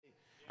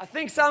I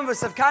think some of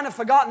us have kind of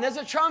forgotten. There's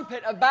a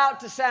trumpet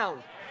about to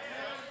sound.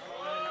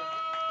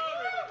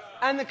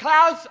 And the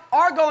clouds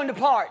are going to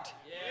part.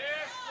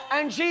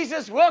 And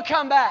Jesus will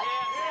come back.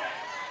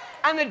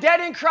 And the dead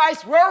in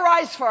Christ will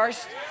rise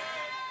first.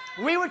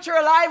 We which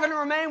are alive and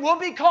remain will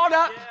be caught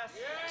up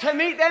to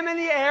meet them in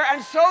the air,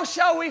 and so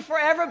shall we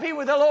forever be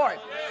with the Lord.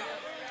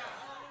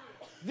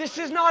 This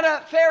is not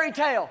a fairy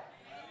tale.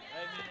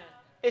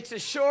 It's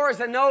as sure as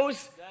a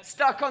nose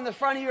stuck on the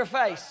front of your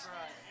face.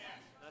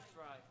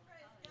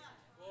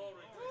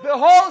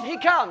 Behold, he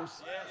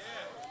comes,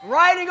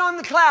 riding on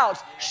the clouds,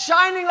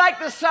 shining like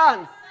the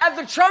sun at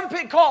the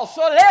trumpet call.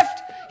 So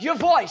lift your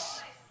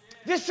voice.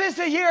 This is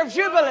the year of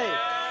Jubilee.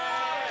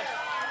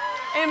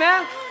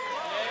 Amen.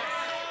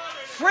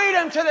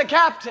 Freedom to the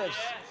captives.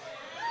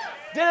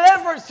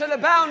 Deliverance to the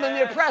bound and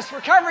the oppressed.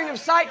 Recovering of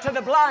sight to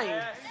the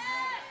blind.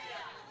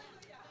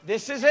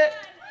 This is it.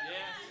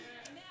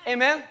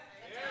 Amen.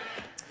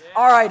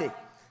 All righty.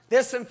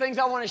 There's some things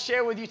I want to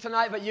share with you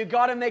tonight, but you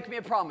got to make me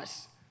a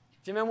promise.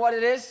 Do you remember what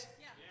it is?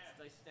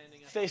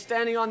 Stay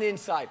standing on the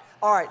inside.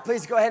 All right,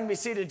 please go ahead and be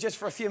seated just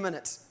for a few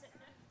minutes.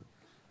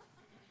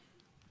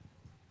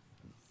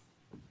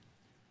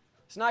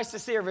 It's nice to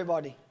see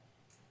everybody.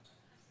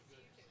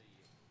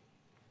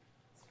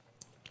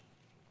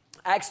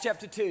 Acts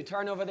chapter 2.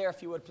 Turn over there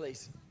if you would,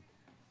 please.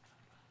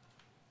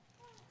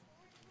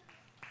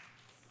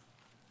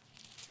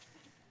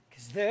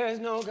 Because there is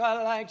no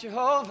God like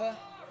Jehovah.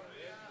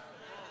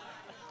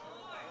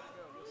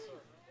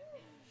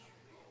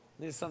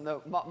 This is something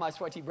that mopped my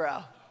sweaty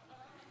brow.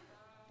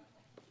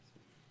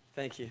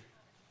 Thank you.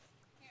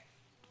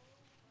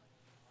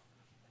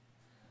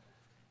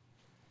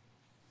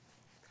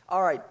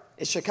 All right.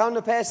 It shall come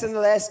to pass in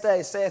the last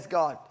days, saith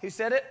God. Who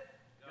said it?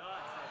 God.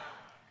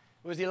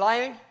 Was he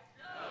lying? No.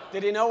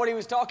 Did he know what he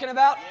was talking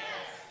about? Yes.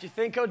 Do you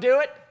think he'll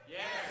do it?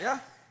 Yes. Yeah.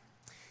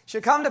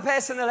 Shall come to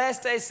pass in the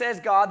last days, says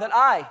God, that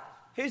I.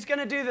 Who's going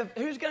to do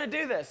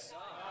this?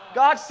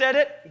 God said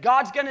it.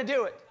 God's going to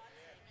do it.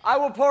 I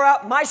will pour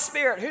out my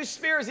spirit. Whose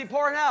spirit is he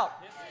pouring out?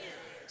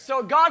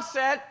 So God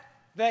said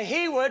that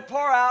he would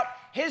pour out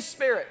his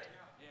spirit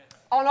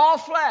on all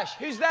flesh.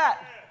 Who's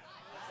that?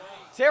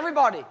 It's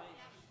everybody.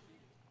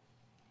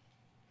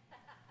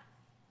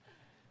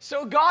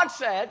 So God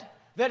said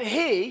that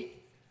he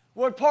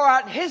would pour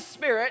out his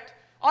spirit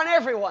on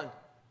everyone. Do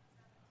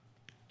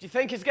you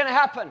think it's going to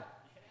happen?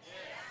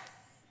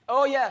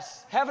 Oh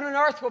yes. Heaven and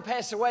earth will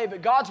pass away,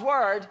 but God's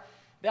word,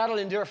 that'll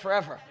endure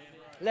forever.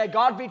 Let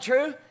God be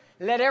true.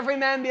 Let every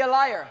man be a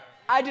liar.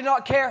 I do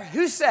not care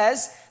who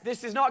says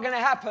this is not going to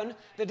happen.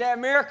 The day of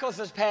miracles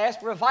has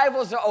passed.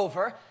 Revivals are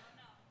over.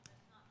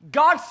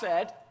 God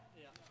said,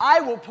 I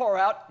will pour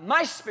out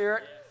my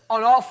spirit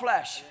on all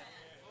flesh.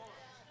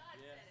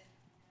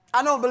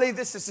 I don't believe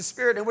this is the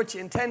spirit in which he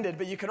intended,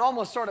 but you can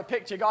almost sort of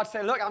picture God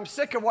saying, look, I'm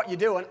sick of what you're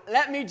doing.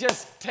 Let me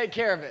just take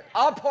care of it.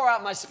 I'll pour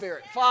out my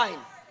spirit. Fine.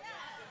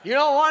 You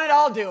don't want it,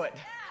 I'll do it.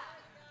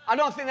 I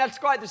don't think that's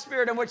quite the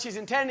spirit in which he's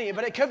intending it,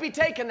 but it could be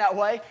taken that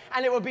way,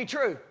 and it would be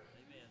true.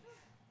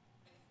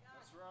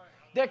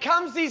 There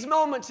comes these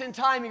moments in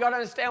time, you got to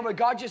understand, where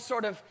God just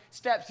sort of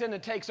steps in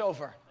and takes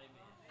over.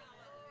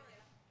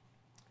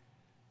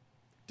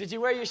 Did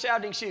you wear your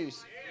shouting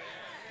shoes?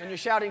 And your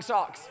shouting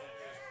socks?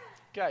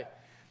 Okay.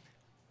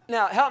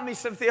 Now, help me,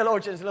 some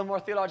theologians, a little more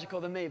theological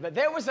than me, but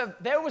there was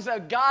a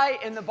guy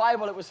in the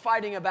Bible that was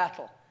fighting a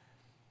battle.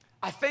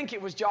 I think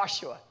it was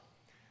Joshua.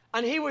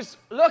 And he was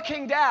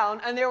looking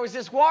down, and there was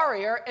this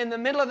warrior in the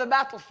middle of the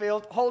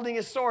battlefield holding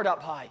his sword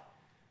up high.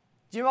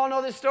 Do you all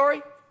know this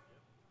story?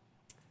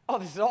 Oh,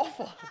 this is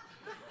awful.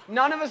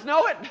 None of us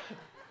know it.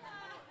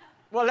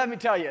 Well, let me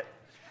tell you.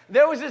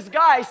 There was this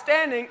guy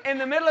standing in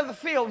the middle of the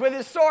field with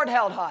his sword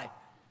held high.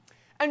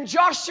 And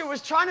Joshua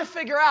was trying to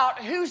figure out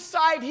whose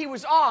side he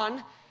was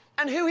on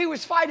and who he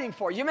was fighting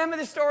for. You remember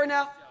this story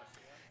now?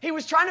 He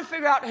was trying to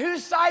figure out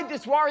whose side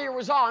this warrior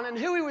was on and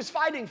who he was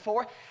fighting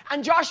for.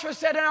 And Joshua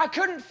said, and I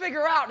couldn't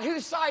figure out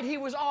whose side he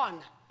was on.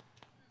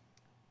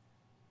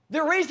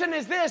 The reason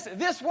is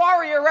this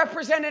warrior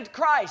represented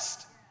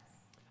Christ.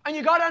 And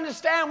you got to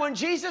understand, when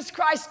Jesus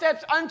Christ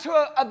steps onto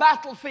a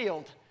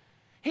battlefield,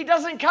 he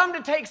doesn't come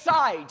to take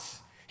sides.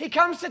 He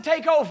comes to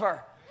take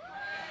over.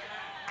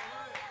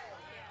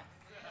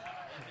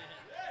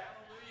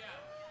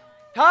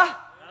 Huh?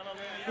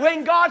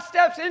 When God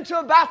steps into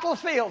a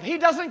battlefield, he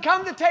doesn't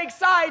come to take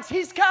sides.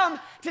 He's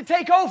come to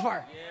take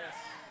over.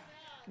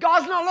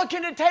 God's not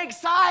looking to take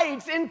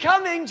sides in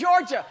Cumming,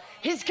 Georgia.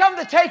 He's come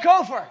to take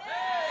over.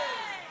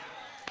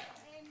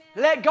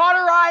 Let God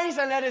arise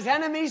and let his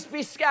enemies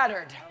be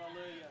scattered.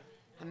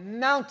 The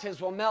mountains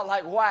will melt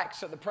like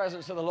wax at the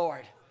presence of the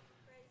Lord.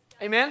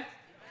 Amen?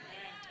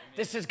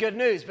 This is good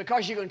news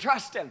because you can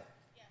trust him.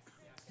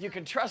 You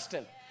can trust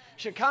him.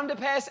 Shall come to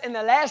pass in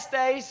the last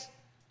days,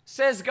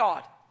 says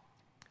God,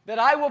 that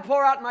I will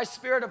pour out my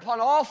spirit upon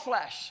all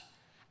flesh,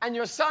 and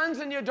your sons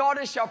and your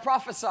daughters shall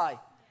prophesy.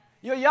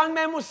 Your young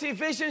men will see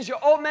visions,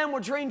 your old men will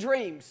dream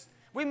dreams.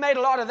 We made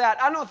a lot of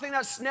that. I don't think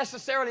that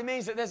necessarily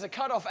means that there's a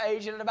cutoff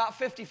age, and at about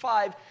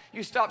 55,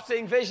 you stop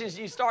seeing visions,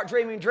 you start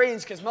dreaming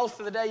dreams, because most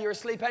of the day you're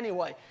asleep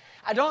anyway.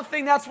 I don't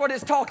think that's what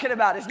it's talking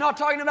about. It's not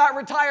talking about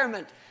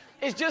retirement.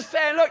 It's just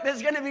saying, look,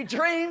 there's going to be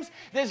dreams,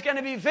 there's going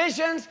to be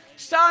visions,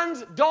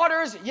 sons,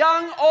 daughters,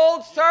 young,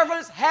 old,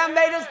 servants,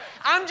 handmaidens.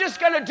 I'm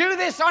just going to do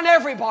this on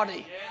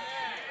everybody.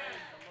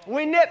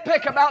 We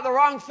nitpick about the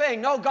wrong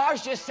thing. No,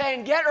 God's just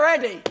saying, get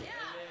ready.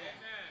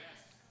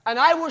 And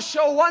I will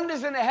show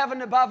wonders in the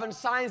heaven above and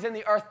signs in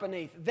the earth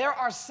beneath. There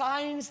are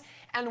signs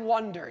and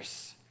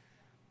wonders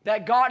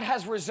that God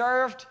has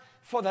reserved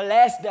for the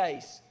last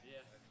days.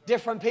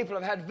 Different people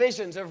have had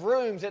visions of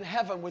rooms in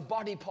heaven with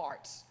body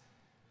parts.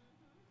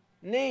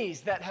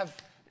 Knees that have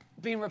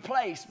been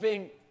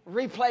being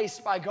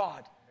replaced by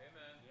God.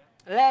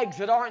 Amen. Legs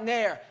that aren't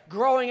there,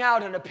 growing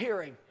out and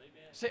appearing.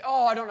 Amen. Say,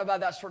 oh, I don't know about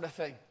that sort of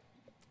thing.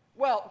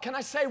 Well, can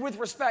I say with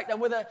respect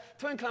and with a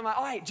twinkle in my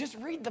eye, just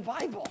read the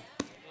Bible.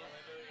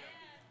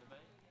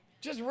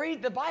 Just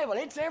read the Bible.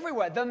 It's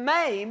everywhere. The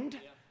maimed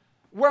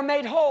were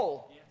made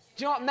whole.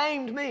 Do you know what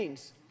maimed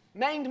means?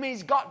 Maimed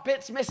means got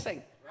bits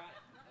missing.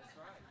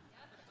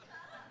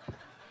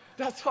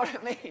 That's what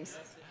it means.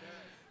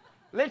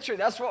 Literally,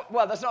 that's what,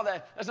 well, that's not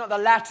the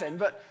Latin,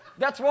 but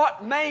that's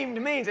what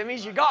maimed means. It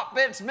means you got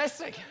bits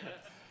missing.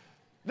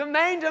 The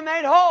maimed are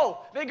made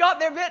whole. They got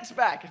their bits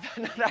back.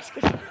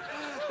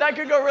 That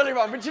could go really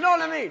wrong, but you know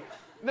what I mean?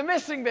 The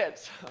missing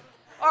bits.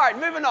 All right,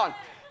 moving on.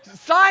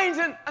 Signs,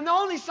 and the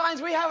only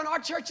signs we have in our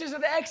churches are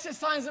the exit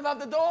signs above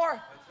the door.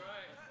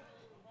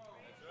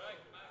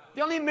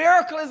 The only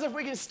miracle is if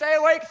we can stay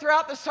awake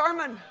throughout the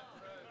sermon.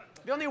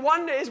 The only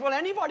wonder is, will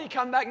anybody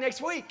come back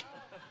next week?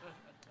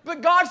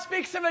 But God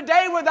speaks of a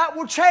day where that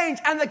will change,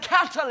 and the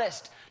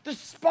catalyst, the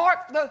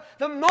spark,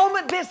 the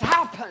moment this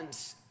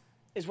happens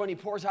is when He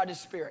pours out His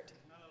Spirit.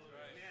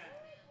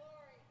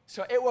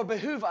 So it will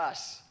behoove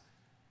us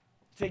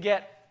to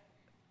get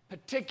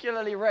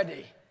particularly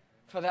ready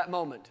for that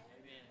moment.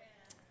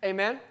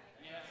 Amen?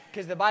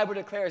 Because the Bible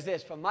declares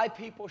this, for my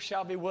people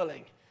shall be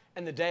willing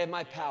in the day of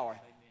my power.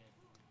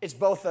 It's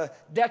both a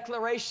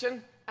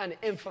declaration and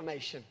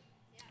information.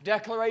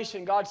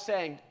 Declaration, God's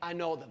saying, I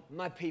know them,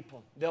 my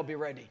people, they'll be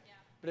ready.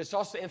 But it's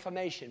also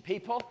information.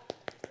 People,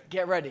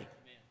 get ready.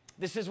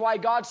 This is why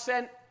God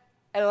sent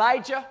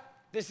Elijah.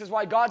 This is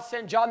why God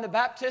sent John the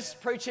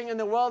Baptist preaching in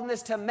the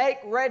wilderness to make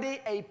ready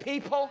a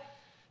people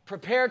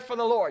prepared for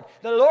the Lord.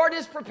 The Lord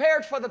is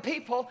prepared for the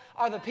people.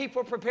 Are the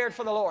people prepared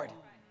for the Lord?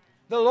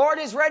 The Lord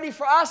is ready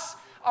for us.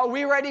 Are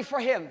we ready for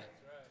Him?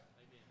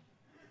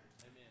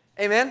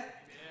 Amen?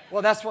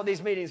 Well, that's what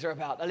these meetings are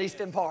about, at least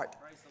in part.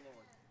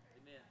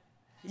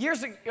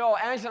 Years ago,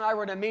 Angela and I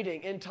were in a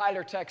meeting in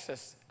Tyler,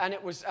 Texas, and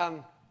it was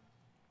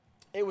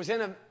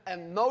in a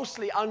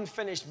mostly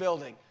unfinished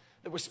building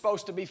that was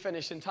supposed to be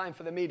finished in time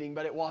for the meeting,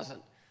 but it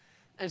wasn't.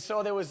 And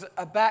so there was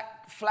a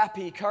back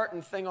flappy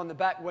curtain thing on the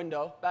back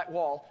window, back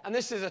wall, and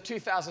this is a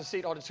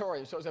 2,000-seat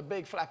auditorium, so it was a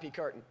big flappy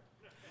curtain.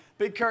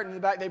 Big curtain in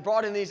the back. They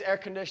brought in these air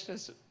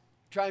conditioners to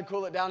try and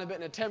cool it down a bit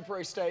in a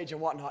temporary stage and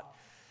whatnot.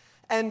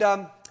 And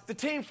the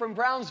team from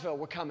Brownsville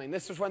were coming.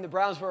 This was when the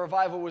Brownsville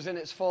revival was in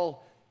its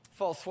full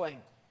swing.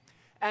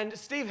 And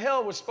Steve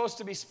Hill was supposed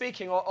to be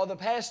speaking, or the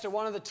pastor,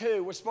 one of the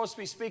two, was supposed to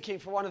be speaking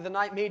for one of the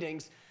night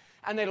meetings.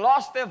 And they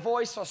lost their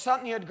voice or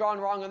something had gone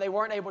wrong and they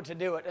weren't able to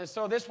do it. And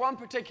so this one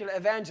particular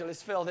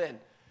evangelist filled in.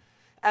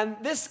 And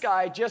this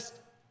guy just,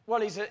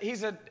 well,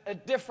 he's a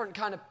different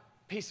kind of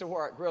piece of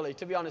work, really,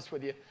 to be honest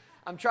with you.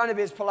 I'm trying to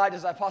be as polite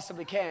as I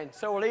possibly can,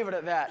 so we'll leave it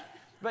at that.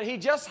 But he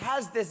just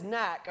has this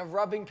knack of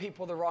rubbing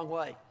people the wrong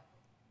way.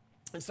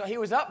 And so he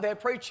was up there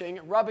preaching,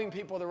 rubbing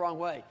people the wrong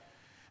way.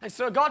 And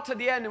so it got to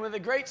the end, and with a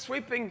great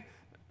sweeping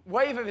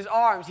wave of his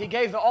arms, he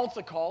gave the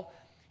altar call.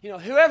 You know,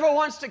 whoever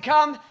wants to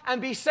come and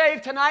be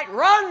saved tonight,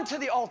 run to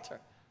the altar.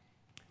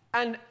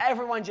 And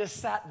everyone just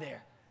sat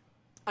there.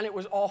 And it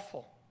was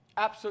awful,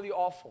 absolutely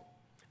awful.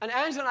 And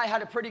Angela and I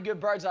had a pretty good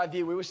bird's eye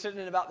view. We were sitting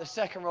in about the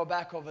second row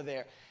back over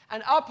there.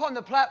 And up on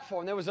the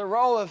platform, there was a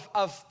row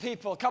of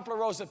people, a couple of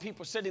rows of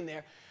people sitting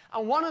there.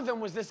 And one of them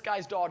was this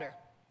guy's daughter.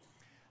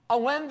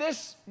 And when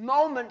this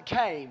moment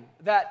came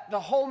that the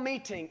whole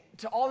meeting,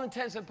 to all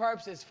intents and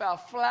purposes, fell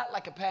flat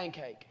like a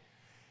pancake,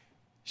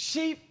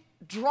 she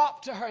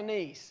dropped to her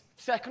knees,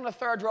 second or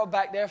third row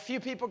back there. A few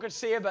people could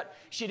see her, but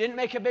she didn't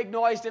make a big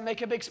noise, didn't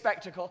make a big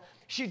spectacle.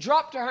 She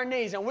dropped to her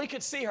knees, and we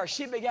could see her.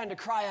 She began to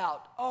cry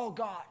out, "Oh,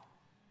 God."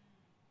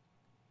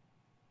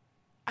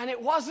 And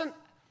it wasn't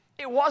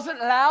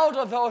loud,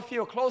 although if you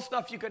were close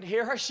enough, you could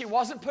hear her. She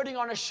wasn't putting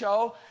on a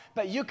show,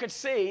 but you could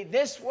see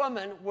this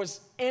woman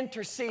was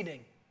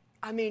interceding.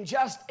 I mean,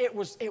 it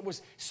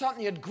was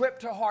something that had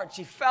gripped her heart.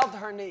 She fell to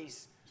her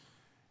knees.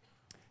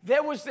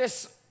 There was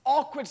this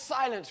awkward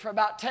silence for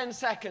about 10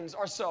 seconds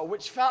or so,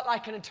 which felt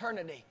like an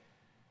eternity.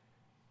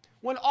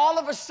 When all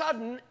of a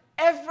sudden,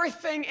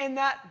 everything in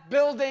that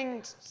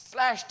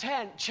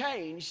building/tent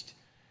changed,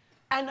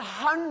 and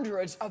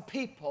hundreds of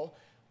people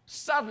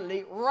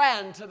suddenly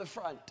ran to the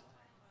front.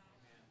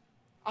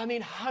 I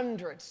mean,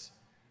 hundreds.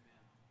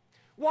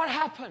 What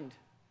happened?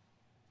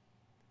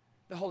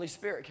 The Holy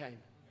Spirit came.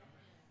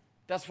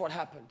 That's what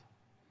happened.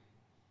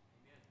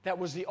 That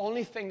was the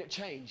only thing that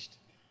changed.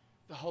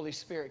 The Holy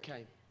Spirit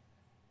came.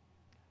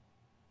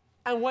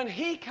 And when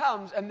He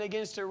comes and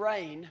begins to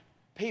reign,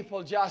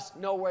 people just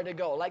know where to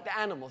go, like the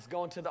animals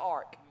going to the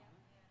ark.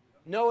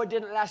 Noah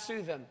didn't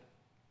lasso them.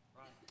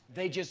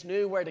 They just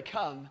knew where to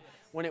come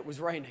when it was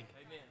raining.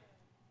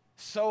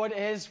 So it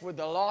is with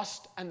the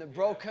lost and the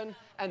broken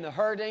and the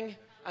hurting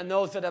and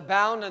those that are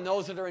bound and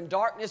those that are in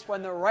darkness.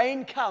 When the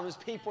rain comes,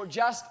 people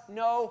just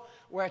know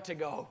where to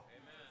go.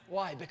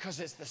 Why? Because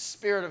it's the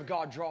Spirit of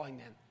God drawing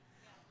them.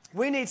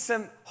 We need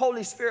some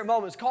Holy Spirit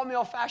moments. Call me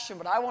old-fashioned,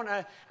 but I want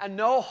a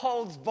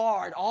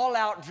no-holds-barred,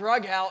 all-out,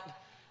 drug-out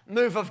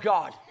move of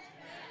God.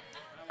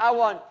 I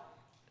want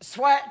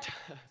sweat.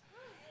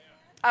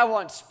 I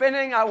want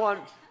spinning. I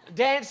want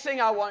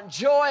dancing. I want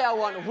joy. I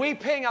want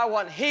weeping. I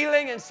want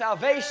healing and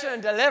salvation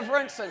and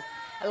deliverance and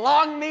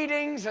long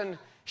meetings and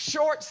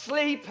short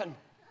sleep. And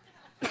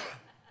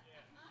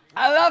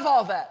I love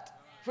all that.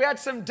 If we had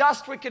some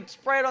dust, we could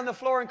spray it on the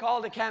floor and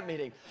call it a camp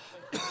meeting.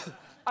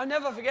 I'll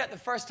never forget the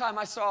first time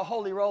I saw a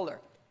holy roller.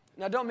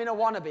 And I don't mean a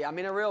wannabe, I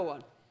mean a real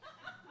one.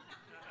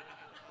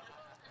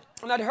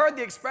 And I'd heard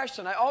the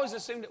expression. I always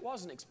assumed it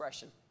was an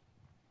expression.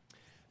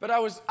 But I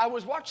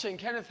was watching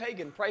Kenneth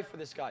Hagin pray for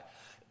this guy.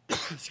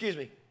 Excuse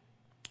me.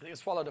 I think I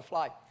swallowed a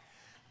fly.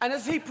 And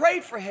as he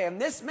prayed for him,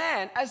 this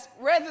man,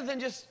 rather than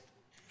just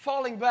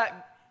falling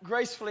back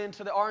gracefully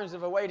into the arms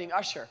of a waiting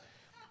usher,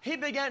 he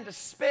began to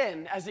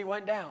spin as he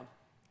went down.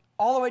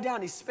 All the way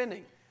down, he's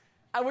spinning.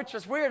 Which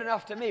was weird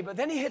enough to me, but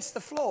then he hits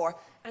the floor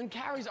and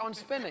carries on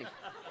spinning.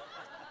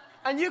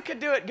 And you could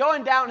do it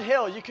going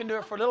downhill, you can do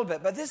it for a little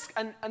bit, but this,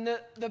 and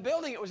the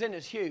building it was in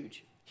is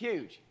huge,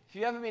 huge. If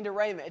you've ever been to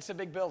Raymond, it's a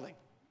big building.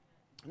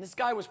 And this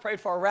guy was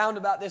prayed for around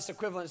about this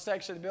equivalent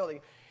section of the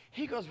building.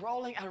 He goes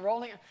rolling and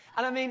rolling,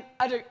 and I mean,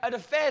 at a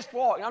fast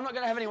walk, and I'm not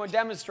going to have anyone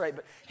demonstrate,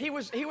 but he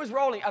was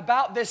rolling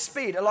about this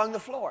speed along the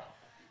floor.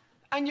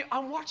 And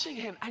I'm watching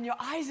him, and your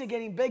eyes are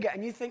getting bigger,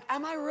 and you think,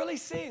 am I really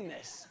seeing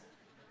this?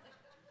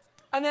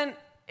 And then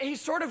he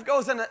sort of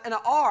goes in an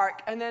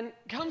arc and then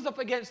comes up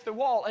against the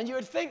wall. And you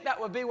would think that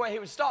would be where he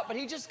would stop, but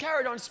he just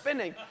carried on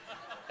spinning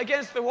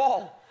against the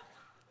wall.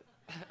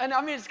 And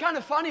I mean, it's kind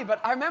of funny, but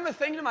I remember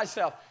thinking to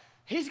myself,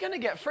 he's going to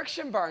get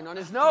friction burn on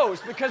his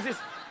nose because he's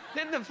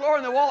hitting the floor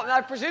and the wall. And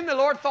I presume the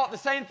Lord thought the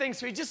same thing,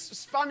 so he just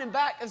spun him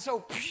back. And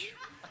so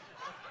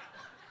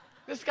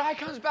this guy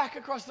comes back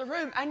across the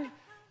room. And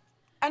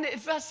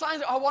it's that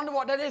sign. I wonder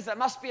what that is. That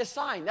must be a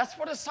sign. That's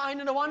what a sign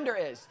and a wonder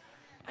is.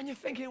 And you're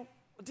thinking,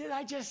 did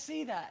I just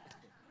see that?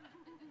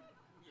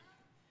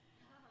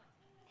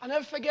 I'll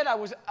never forget, I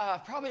was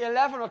probably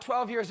 11 or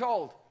 12 years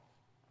old.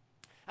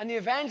 And the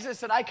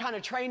evangelist that I kind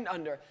of trained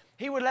under,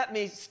 he would let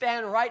me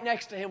stand right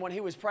next to him when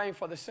he was praying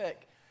for the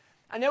sick.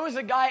 And there was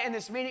a guy in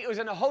this meeting, it was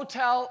in a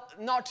hotel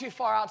not too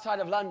far outside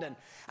of London.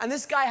 And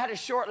this guy had a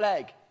short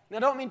leg. And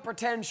I don't mean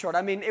pretend short.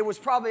 I mean, it was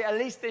probably at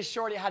least this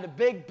short. He had a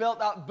big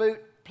built-up boot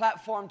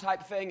platform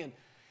type thing.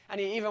 And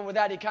he, even with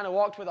that, he kind of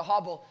walked with a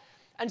hobble.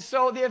 And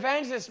so the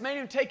evangelist made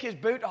him take his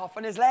boot off,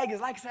 and his leg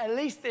is, like I said, at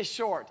least this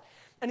short.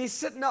 And he's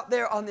sitting up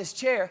there on this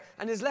chair,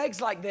 and his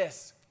leg's like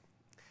this.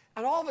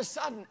 And all of a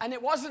sudden, and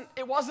it wasn't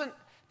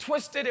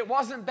twisted, it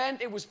wasn't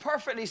bent, it was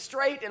perfectly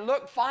straight, it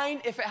looked fine.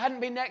 If it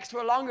hadn't been next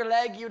to a longer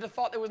leg, you'd have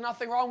thought there was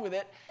nothing wrong with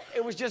it.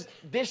 It was just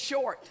this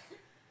short.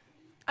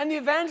 And the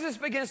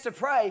evangelist begins to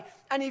pray,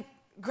 and he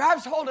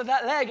grabs hold of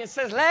that leg and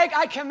says, "Leg,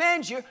 I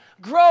command you,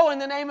 grow in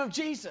the name of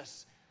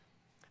Jesus."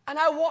 And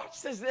I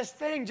watched as this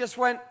thing just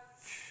went.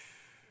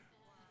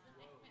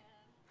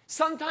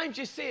 Sometimes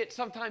you see it,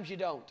 sometimes you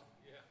don't.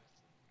 Yeah.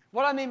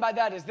 What I mean by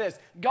that is this.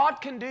 God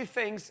can do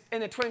things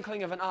in the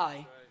twinkling of an eye,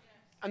 right.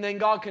 And then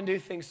God can do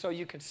things so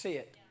you can see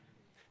it.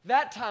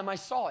 That time I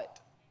saw it.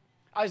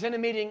 I was in a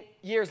meeting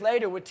years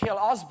later with T.L.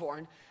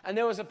 Osborne, and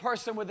there was a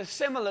person with a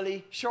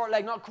similarly short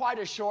leg, not quite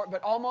as short,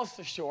 but almost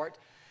as short.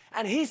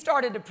 And he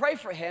started to pray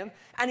for him,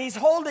 and he's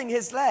holding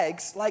his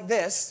legs like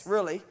this,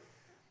 really.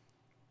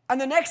 And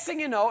the next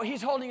thing you know,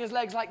 he's holding his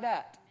legs like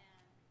that.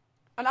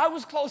 And I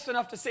was close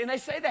enough to see, and they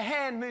say the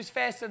hand moves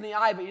faster than the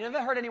eye, but you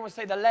never heard anyone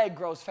say the leg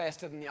grows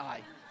faster than the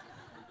eye.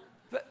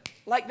 But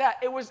like that,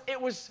 it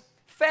was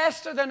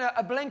faster than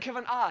a blink of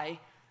an eye,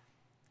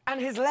 and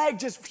his leg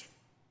just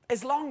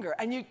is longer,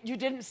 and you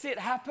didn't see it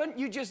happen.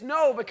 You just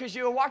know because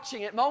you were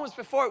watching it. Moments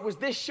before it was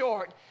this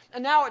short,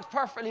 and now it's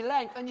perfectly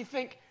length, and you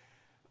think,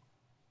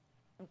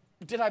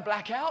 did I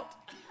black out?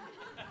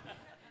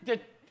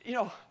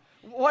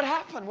 What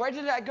happened? Where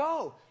did that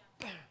go?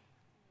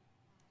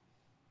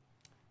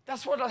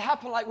 That's what will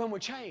happen like when we're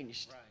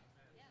changed. Right.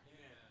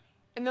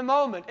 In the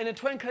moment, in a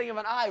twinkling of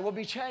an eye, we'll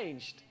be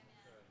changed.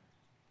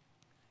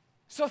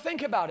 So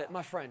think about it,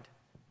 my friend.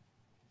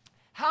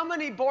 How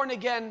many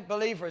born-again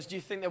believers do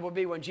you think there will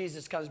be when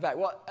Jesus comes back?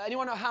 Well,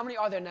 anyone know how many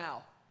are there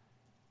now?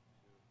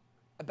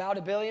 About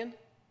 1 billion?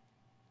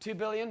 2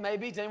 billion,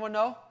 maybe? Does anyone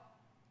know?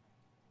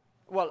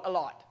 Well, a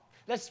lot.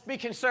 Let's be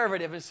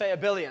conservative and say 1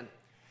 billion.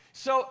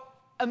 So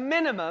a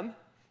minimum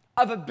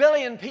of 1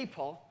 billion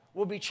people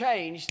will be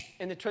changed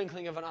in the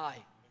twinkling of an eye.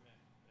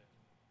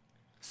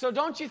 So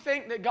don't you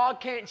think that God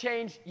can't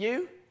change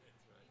you?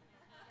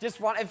 Just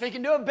one. If he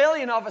can do 1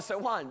 billion of us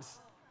at once,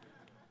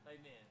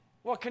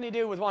 what can he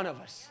do with one of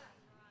us?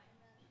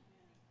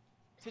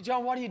 I said,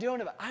 John, what are you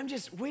doing about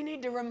it? We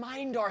need to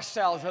remind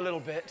ourselves a little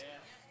bit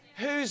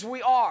whose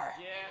we are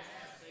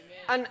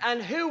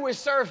and who we're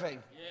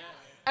serving.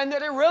 And that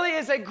there really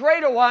is a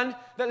greater one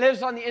that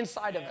lives on the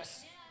inside of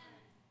us.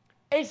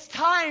 It's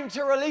time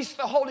to release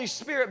the Holy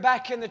Spirit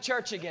back in the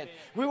church again.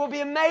 We will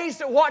be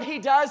amazed at what he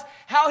does,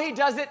 how he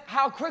does it,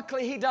 how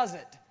quickly he does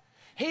it.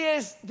 He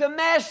is the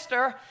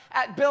master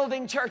at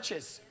building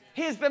churches.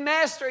 He is the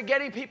master at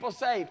getting people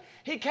saved.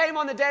 He came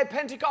on the day of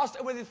Pentecost,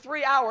 and within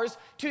 3 hours,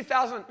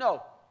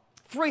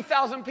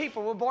 3,000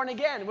 people were born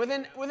again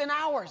within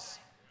hours.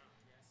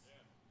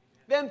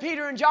 Then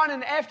Peter and John in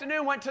the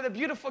afternoon went to the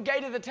beautiful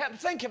gate of the temple.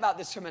 Think about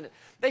this for a minute.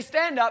 They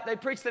stand up, they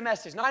preach the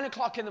message, 9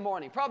 o'clock in the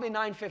morning, probably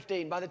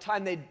 9:15 by the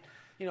time they'd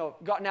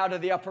gotten out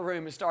of the upper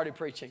room and started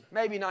preaching,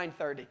 maybe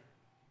 9:30.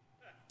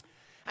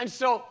 And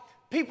so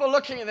people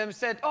looking at them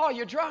said, oh,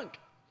 you're drunk.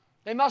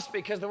 They must be,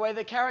 because the way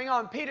they're carrying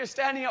on. Peter,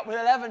 standing up with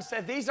 11,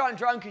 said, these aren't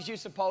drunk as you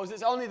suppose.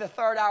 It's only the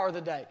 3rd hour of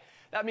the day.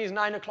 That means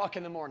 9 o'clock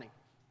in the morning.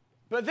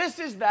 But this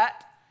is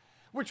that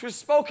which was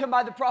spoken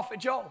by the prophet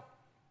Joel.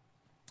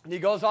 And he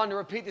goes on to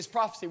repeat this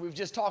prophecy we've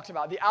just talked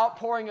about, the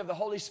outpouring of the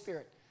Holy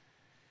Spirit.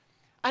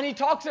 And he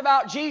talks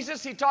about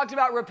Jesus. He talked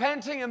about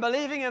repenting and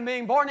believing and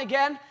being born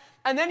again.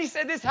 And then he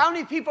said this, how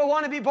many people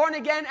want to be born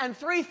again? And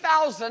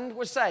 3,000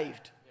 were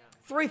saved.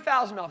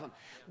 3,000 of them.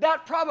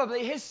 That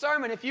probably, his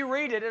sermon, if you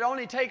read it, it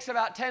only takes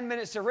about 10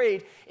 minutes to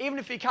read, even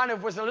if he kind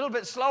of was a little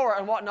bit slower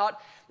and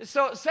whatnot.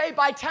 So say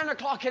by 10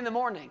 o'clock in the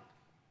morning,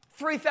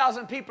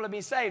 3,000 people have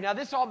been saved. Now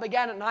this all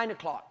began at 9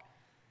 o'clock.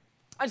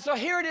 And so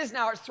here it is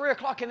now, it's 3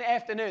 o'clock in the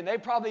afternoon. They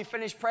probably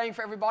finished praying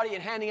for everybody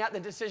and handing out the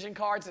decision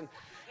cards and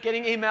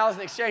getting emails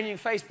and exchanging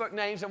Facebook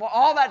names and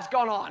all that's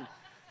gone on.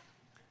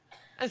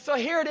 And so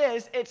here it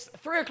is, it's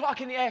 3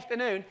 o'clock in the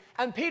afternoon,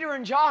 and Peter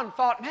and John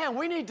thought, man,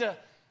 we need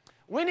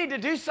to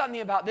do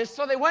something about this.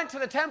 So they went to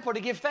the temple to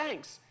give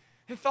thanks.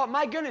 They thought,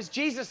 my goodness,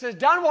 Jesus has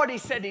done what he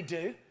said he'd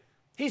do.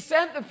 He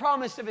sent the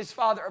promise of his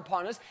Father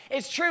upon us.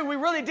 It's true, we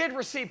really did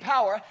receive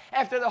power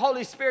after the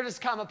Holy Spirit has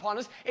come upon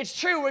us. It's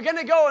true, we're going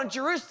to go in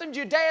Jerusalem,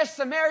 Judea,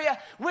 Samaria.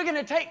 We're going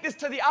to take this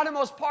to the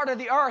uttermost part of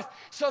the earth.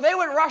 So they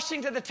went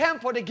rushing to the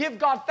temple to give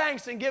God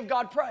thanks and give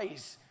God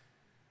praise.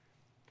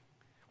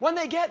 When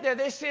they get there,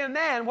 they see a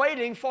man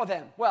waiting for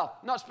them. Well,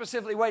 not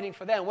specifically waiting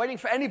for them, waiting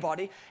for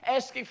anybody,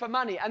 asking for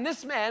money. And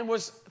this man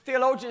was,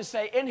 theologians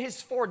say, in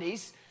his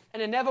 40s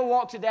and had never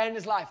walked a day in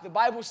his life. The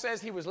Bible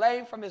says he was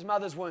lame from his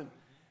mother's womb.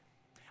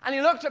 And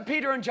he looked at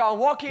Peter and John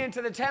walking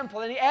into the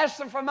temple, and he asked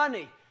them for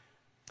money.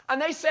 And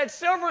they said,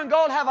 silver and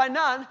gold have I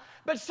none,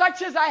 but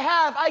such as I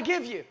have, I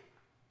give you.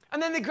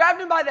 And then they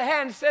grabbed him by the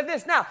hand and said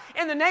this, now,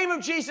 in the name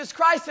of Jesus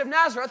Christ of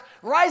Nazareth,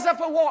 rise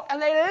up and walk.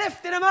 And they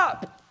lifted him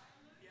up.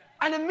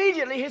 And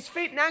immediately his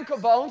feet and ankle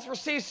bones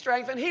received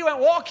strength, and he went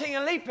walking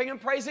and leaping and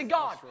praising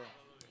God.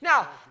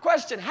 Now,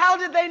 question, how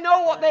did they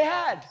know what they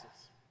had?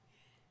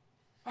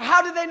 Or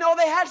how did they know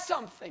they had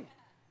something?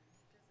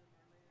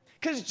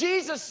 Because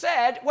Jesus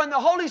said, when the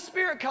Holy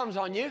Spirit comes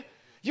on you,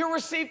 you'll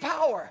receive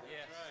power.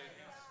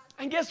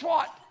 And guess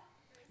what?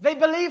 They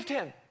believed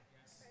him.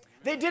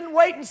 They didn't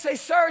wait and say,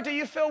 sir, do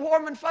you feel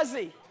warm and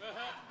fuzzy?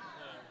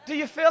 Do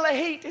you feel a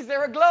heat? Is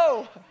there a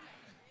glow?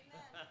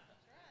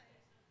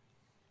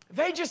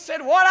 They just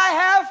said, what I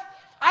have,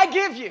 I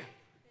give you.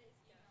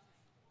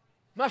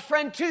 My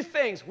friend, 2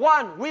 things.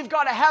 1, we've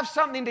got to have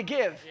something to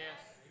give.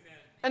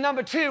 And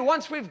number 2,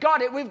 once we've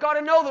got it, we've got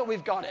to know that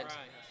we've got it.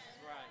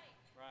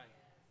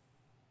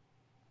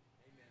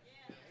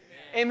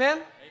 Amen?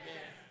 Amen?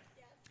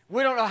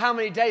 We don't know how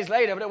many days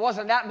later, but it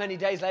wasn't that many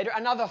days later.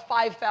 Another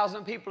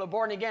 5,000 people are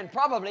born again,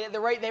 probably at the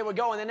rate they were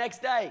going the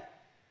next day.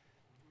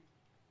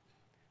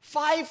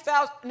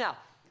 5,000, now,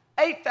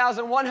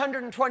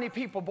 8,120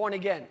 people born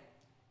again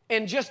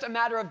in just a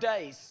matter of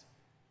days.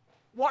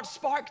 What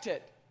sparked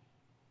it?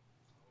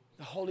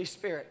 The Holy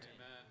Spirit.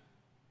 Amen.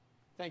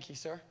 Thank you,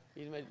 sir.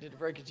 You did a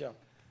very good job.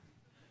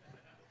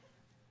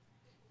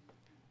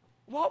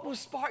 What will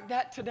spark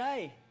that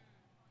today?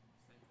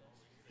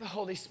 The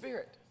Holy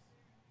Spirit.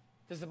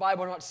 Does the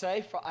Bible not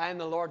say, for I am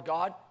the Lord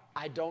God,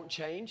 I don't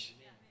change?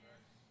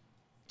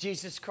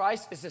 Jesus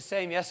Christ is the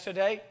same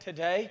yesterday,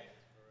 today,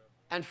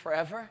 and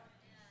forever.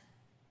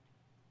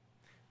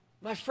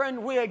 My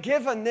friend, we are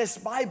given this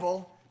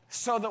Bible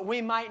so that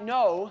we might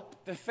know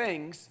the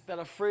things that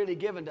are freely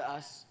given to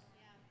us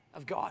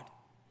of God.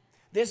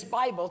 This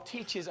Bible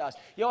teaches us.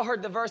 You all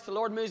heard the verse, the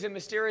Lord moves in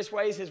mysterious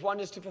ways, his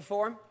wonders to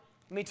perform?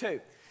 Me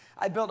too.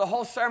 I built a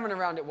whole sermon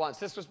around it once.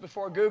 This was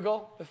before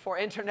Google, before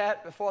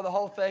internet, before the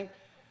whole thing.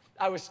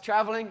 I was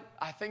traveling.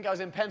 I think I was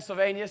in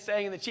Pennsylvania,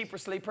 staying in the cheaper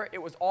sleeper.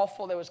 It was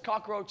awful. There was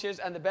cockroaches,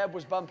 and the bed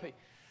was bumpy.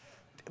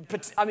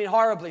 But, I mean,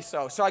 horribly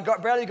so. So I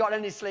barely got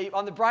any sleep.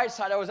 On the bright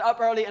side, I was up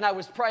early, and I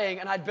was praying,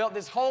 and I'd built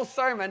this whole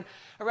sermon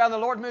around the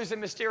Lord moves in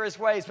mysterious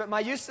ways. But my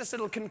useless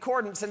little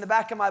concordance in the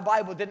back of my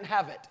Bible didn't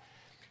have it.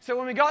 So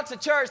when we got to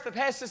church, the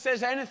pastor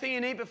says, anything you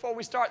need before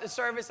we start the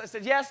service? I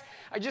said, yes,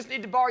 I just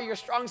need to borrow your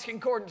Strong's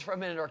Concordance for a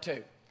minute or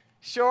two.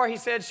 Sure, he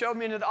said, showed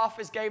me into the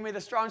office, gave me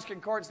the Strong's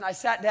Concordance, and I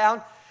sat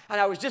down,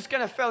 and I was just going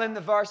to fill in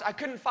the verse. I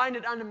couldn't find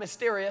it under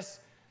mysterious,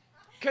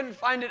 couldn't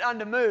find it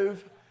under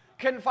move,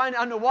 couldn't find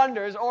it under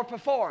wonders or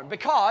perform,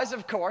 because,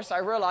 of course, I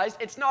realized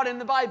it's not in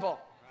the Bible.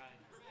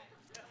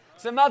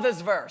 It's a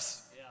mother's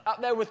verse. Up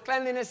there with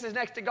cleanliness is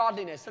next to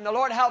godliness, and the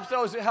Lord helps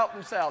those who help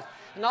themselves.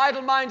 An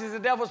idle mind is the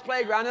devil's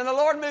playground, and the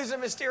Lord moves in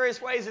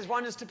mysterious ways as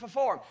wonders to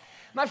perform.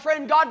 My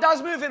friend, God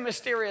does move in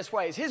mysterious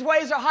ways. His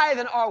ways are higher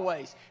than our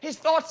ways. His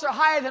thoughts are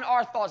higher than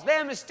our thoughts. They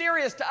are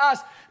mysterious to us,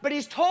 but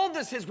He's told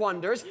us His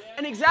wonders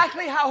and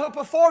exactly how He'll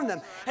perform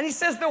them. And He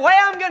says, the way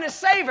I'm going to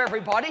save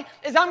everybody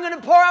is I'm going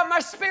to pour out my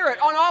Spirit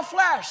on all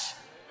flesh.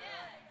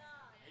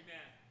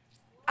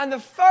 And the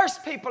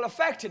first people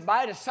affected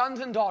by it are sons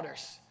and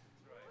daughters.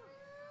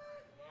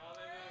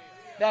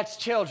 That's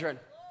children.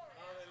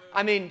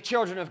 I mean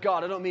children of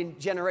God. I don't mean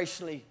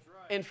generationally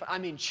infant. I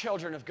mean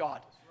children of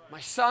God.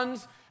 My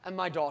sons and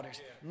my daughters.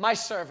 My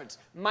servants.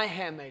 My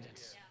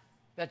handmaidens.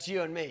 That's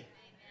you and me.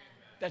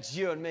 That's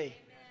you and me.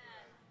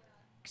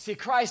 See,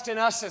 Christ in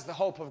us is the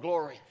hope of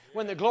glory.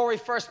 When the glory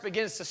first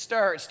begins to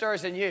stir, it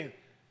stirs in you.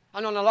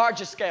 And on a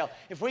larger scale,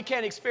 if we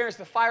can't experience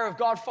the fire of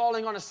God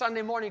falling on a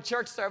Sunday morning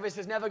church service,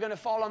 it's never going to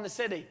fall on the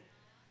city.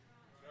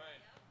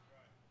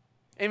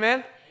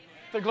 Amen?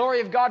 The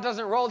glory of God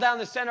doesn't roll down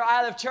the center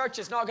aisle of church.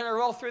 It's not going to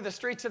roll through the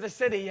streets of the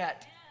city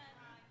yet.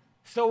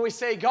 So we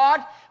say,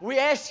 God, we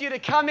ask you to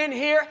come in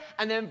here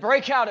and then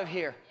break out of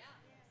here.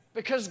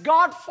 Because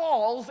God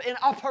falls in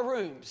upper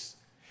rooms.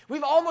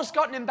 We've almost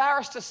gotten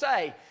embarrassed to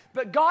say,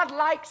 but God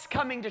likes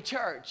coming to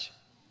church.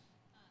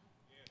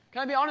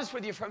 Can I be honest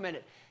with you for a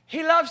minute?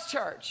 He loves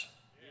church.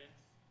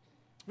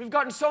 We've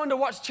gotten so into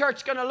what's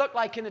church going to look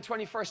like in the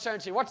 21st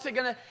century. What's it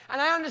going to... And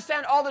I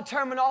understand all the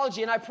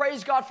terminology, and I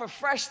praise God for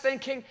fresh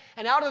thinking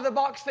and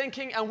out-of-the-box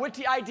thinking and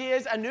witty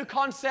ideas and new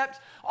concepts.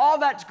 All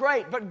that's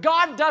great, but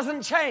God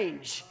doesn't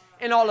change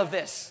in all of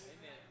this.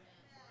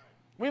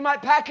 We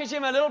might package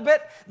Him a little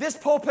bit. This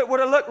pulpit would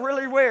have looked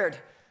really weird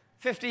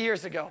 50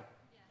 years ago.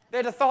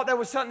 They'd have thought there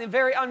was something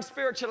very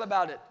unspiritual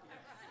about it.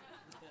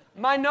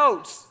 My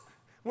notes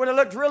would have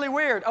looked really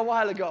weird a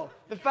while ago.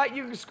 The fact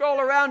you can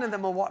scroll around in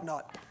them and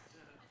whatnot.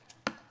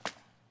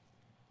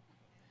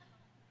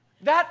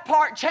 That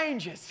part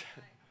changes,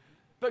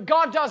 but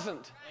God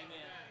doesn't.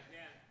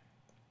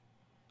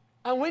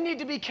 And we need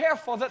to be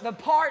careful that the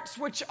parts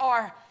which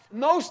are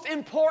most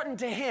important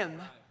to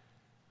Him,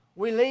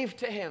 we leave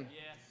to Him.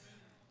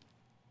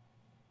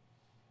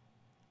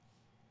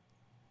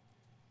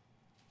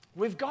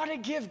 We've got to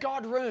give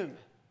God room.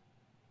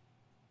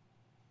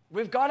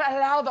 We've got to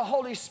allow the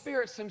Holy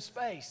Spirit some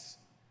space.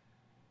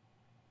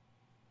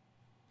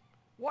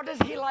 What does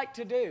He like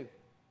to do?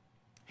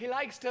 He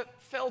likes to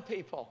fill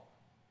people.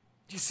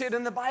 You see it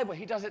in the Bible.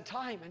 He does it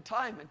time and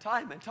time and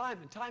time and time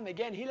and time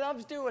again. He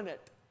loves doing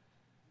it.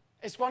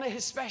 It's one of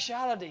His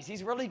specialities.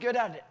 He's really good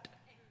at it.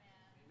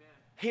 Amen.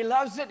 He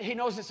loves it. He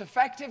knows it's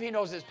effective. He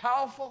knows it's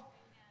powerful. Amen.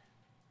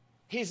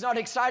 He's not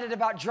excited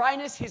about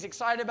dryness. He's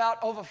excited about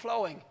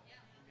overflowing.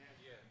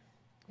 Yeah.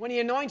 When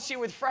He anoints you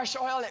with fresh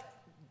oil, it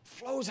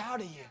flows out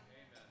of you.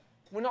 Amen.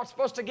 We're not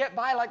supposed to get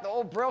by like the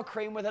old Brill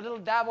cream with a little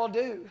dab will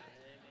do.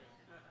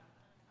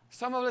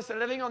 Some of us are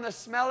living on the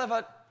smell of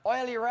an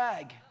oily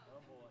rag.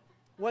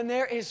 When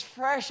there is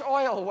fresh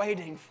oil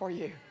waiting for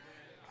you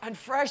and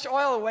fresh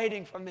oil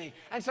waiting for me.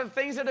 And some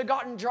things that have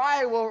gotten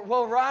dry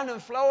will run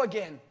and flow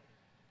again.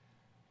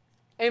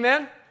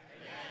 Amen? Amen.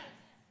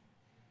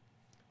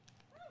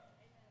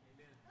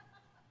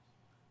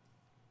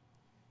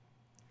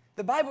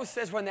 The Bible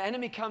says when the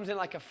enemy comes in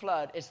like a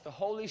flood, it's the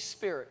Holy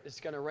Spirit that's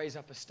going to raise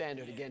up a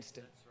standard against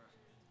him.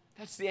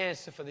 That's the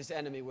answer for this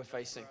enemy we're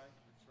facing.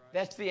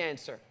 That's the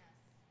answer.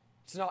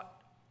 It's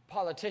not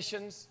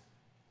politicians.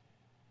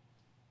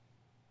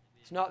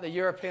 It's not the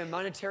European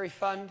Monetary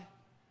Fund.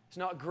 It's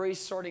not Greece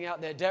sorting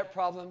out their debt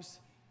problems.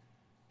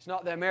 It's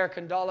not the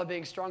American dollar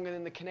being stronger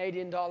than the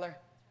Canadian dollar.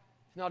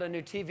 It's not a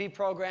new TV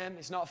program.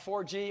 It's not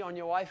 4G on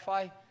your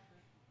Wi-Fi.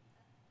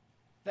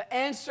 The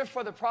answer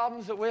for the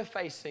problems that we're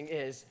facing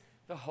is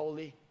the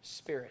Holy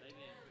Spirit.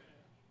 Amen.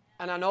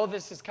 And I know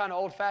this is kind of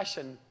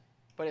old-fashioned,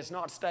 but it's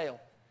not stale.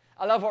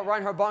 I love what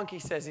Reinhard Bonnke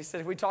says. He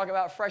says, we talk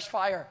about fresh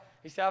fire.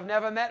 He said, I've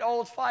never met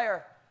old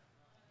fire.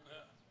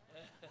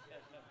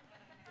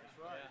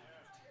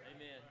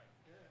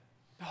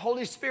 The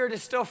Holy Spirit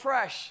is still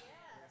fresh.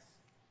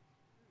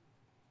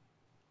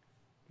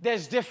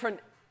 There's different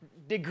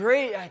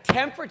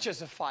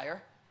temperatures of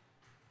fire.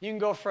 You can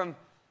go from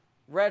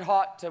red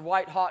hot to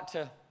white hot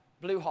to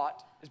blue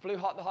hot. Is blue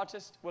hot the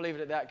hottest? We'll leave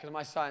it at that because of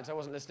my science. I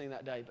wasn't listening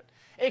that day. But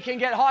it can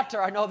get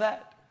hotter. I know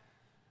that.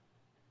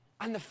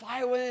 And the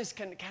fire within us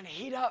can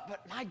heat up.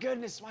 But my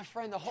goodness, my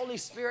friend, the Holy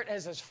Spirit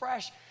is as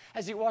fresh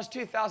as He was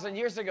 2,000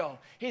 years ago.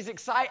 He's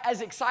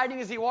as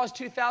exciting as He was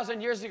 2,000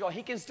 years ago.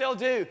 He can still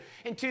do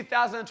in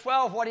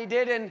 2012 what He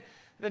did in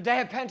the day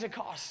of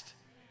Pentecost.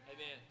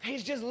 Amen.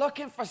 He's just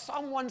looking for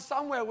someone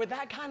somewhere with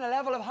that kind of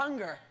level of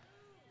hunger.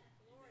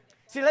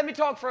 See, let me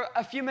talk for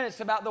a few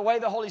minutes about the way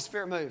the Holy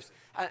Spirit moves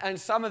and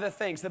some of the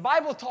things. The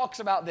Bible talks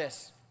about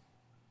this.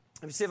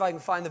 Let me see if I can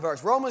find the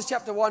verse. Romans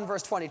chapter 1,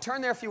 verse 20. Turn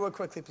there if you would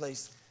quickly,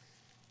 please.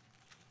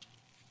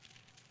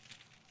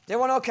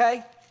 Everyone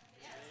okay?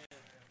 Yes.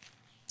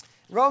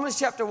 Romans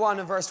chapter 1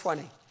 and verse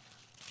 20.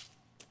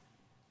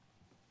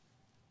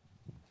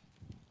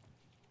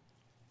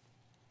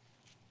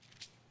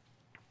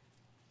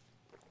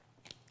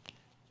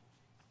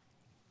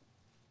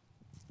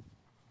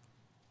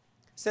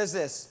 Says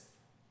this.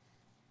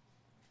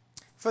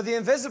 For the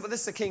invisible, this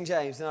is the King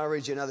James, and I'll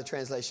read you another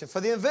translation.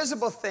 For the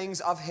invisible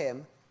things of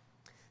him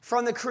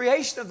from the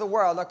creation of the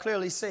world are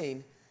clearly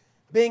seen,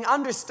 being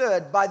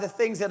understood by the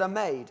things that are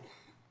made,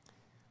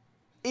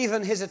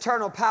 even his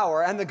eternal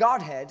power and the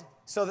Godhead,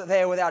 so that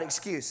they are without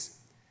excuse.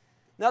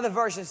 Another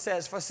version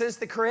says, for since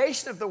the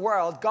creation of the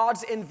world,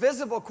 God's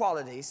invisible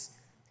qualities,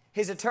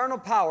 his eternal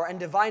power and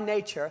divine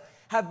nature,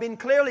 have been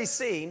clearly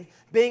seen,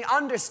 being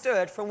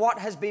understood from what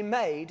has been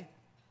made,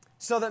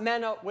 so that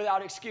men are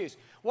without excuse.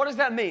 What does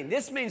that mean?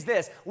 This means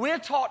this. We're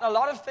taught a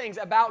lot of things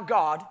about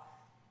God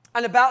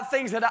and about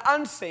things that are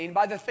unseen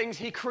by the things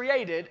he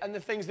created and the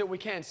things that we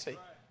can't see.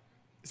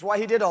 It's why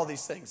he did all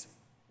these things.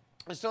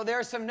 And so there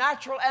are some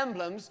natural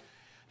emblems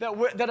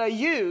that are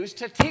used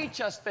to teach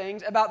us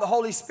things about the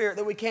Holy Spirit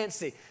that we can't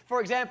see. For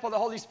example, the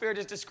Holy Spirit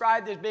is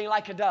described as being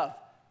like a dove.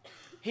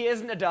 He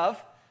isn't a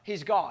dove.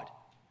 He's God.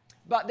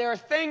 But there are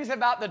things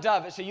about the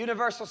dove. It's a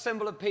universal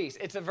symbol of peace.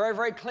 It's a very,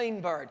 very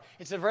clean bird.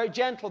 It's a very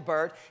gentle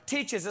bird.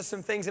 Teaches us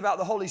some things about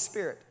the Holy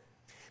Spirit.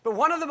 But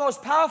one of the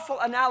most powerful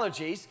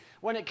analogies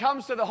when it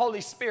comes to the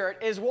Holy Spirit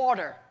is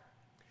water.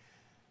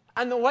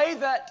 And the way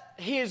that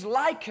he is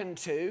likened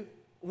to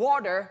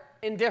water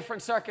in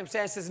different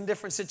circumstances and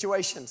different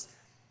situations.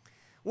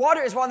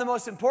 Water is one of the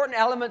most important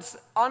elements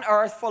on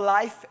earth for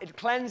life. It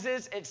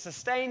cleanses, it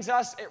sustains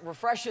us, it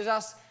refreshes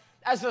us,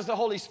 as does the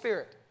Holy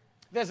Spirit.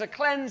 There's a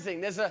cleansing,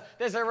 there's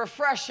a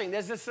refreshing,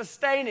 there's a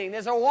sustaining,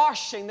 there's a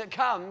washing that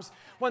comes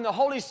when the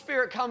Holy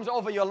Spirit comes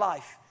over your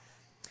life.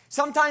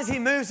 Sometimes he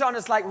moves on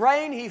us like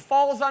rain, he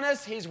falls on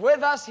us, he's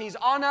with us, he's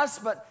on us,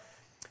 but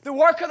the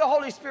work of the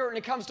Holy Spirit when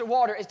it comes to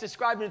water is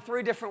described in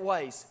 3 different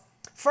ways.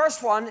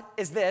 First one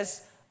is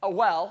this, a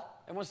well.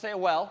 Everyone say a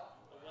well.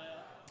 A well.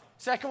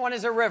 Second one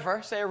is a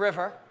river. Say a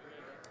river.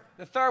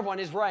 The third one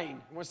is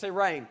rain. Everyone say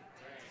rain.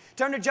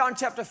 Turn to John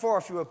chapter 4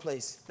 if you would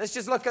please. Let's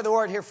just look at the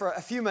word here for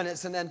a few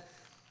minutes and then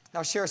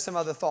I'll share some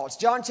other thoughts.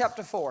 John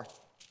chapter 4.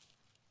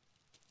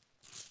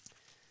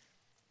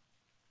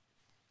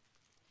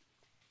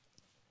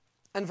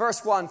 And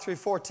verse 1 through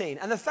 14.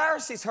 And the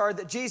Pharisees heard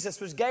that Jesus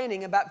was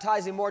gaining and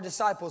baptizing more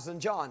disciples than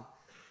John.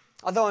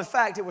 Although in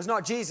fact it was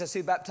not Jesus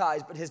who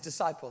baptized, but his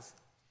disciples.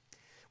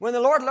 When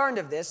the Lord learned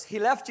of this, he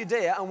left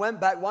Judea and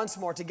went back once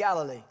more to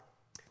Galilee.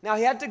 Now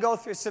he had to go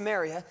through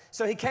Samaria,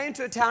 so he came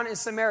to a town in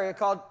Samaria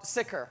called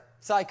Sychar,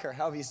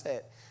 however you say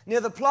it,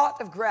 near the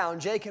plot of ground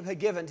Jacob had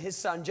given to his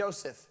son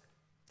Joseph.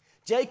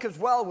 Jacob's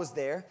well was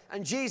there,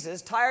 and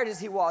Jesus, tired as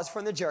he was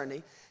from the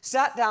journey,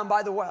 sat down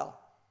by the well.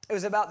 It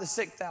was about the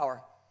 6th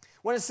hour.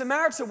 When a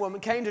Samaritan woman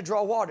came to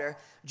draw water,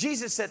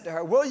 Jesus said to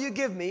her, "Will you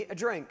give me a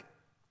drink?"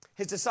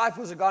 His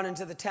disciples had gone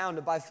into the town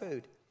to buy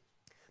food.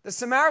 The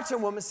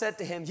Samaritan woman said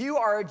to him, "You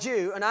are a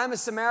Jew, and I'm a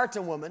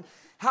Samaritan woman.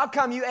 How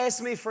come you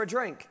ask me for a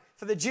drink?"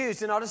 For the Jews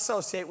do not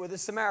associate with the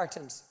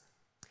Samaritans.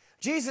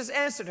 Jesus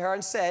answered her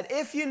and said,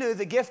 "If you knew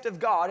the gift of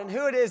God and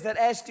who it is that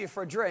asked you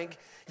for a drink,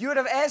 you would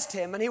have asked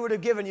him, and he would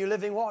have given you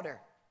living water."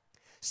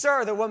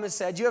 "Sir," the woman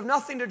said, "you have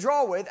nothing to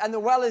draw with, and the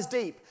well is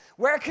deep.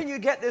 Where can you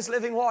get this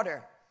living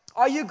water?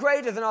 Are you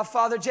greater than our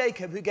father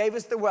Jacob, who gave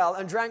us the well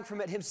and drank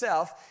from it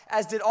himself,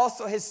 as did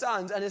also his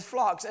sons and his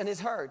flocks and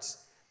his herds?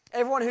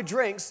 Everyone who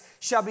drinks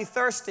shall be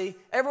thirsty.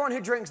 Everyone who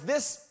drinks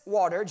this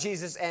water,"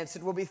 Jesus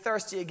answered, "will be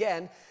thirsty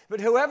again. But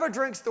whoever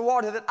drinks the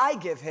water that I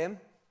give him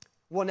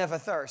will never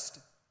thirst."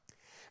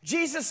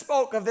 Jesus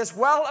spoke of this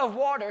well of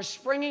water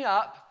springing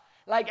up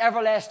like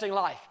everlasting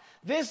life.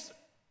 This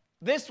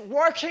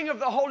working of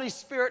the Holy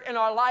Spirit in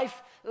our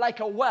life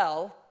like a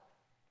well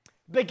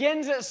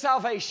begins at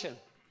salvation.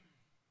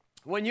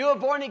 When you are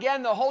born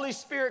again, the Holy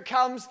Spirit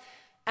comes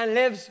and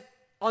lives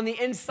on the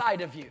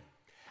inside of you.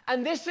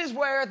 And this is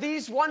where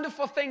these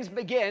wonderful things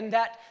begin,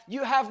 that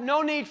you have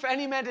no need for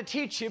any man to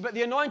teach you, but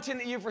the anointing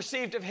that you've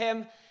received of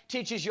him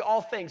teaches you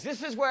all things.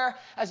 This is where,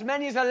 as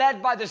many as are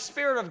led by the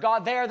Spirit of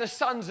God, they are the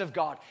sons of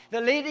God.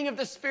 The leading of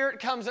the Spirit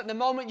comes at the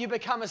moment you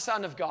become a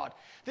son of God.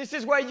 This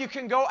is where you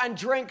can go and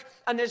drink,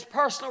 and there's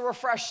personal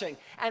refreshing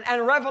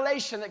and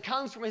revelation that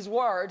comes from his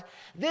word.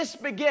 This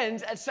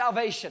begins at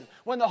salvation,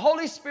 when the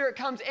Holy Spirit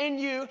comes in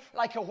you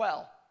like a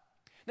well.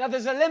 Now,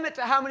 there's a limit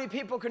to how many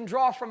people can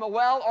draw from a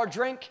well or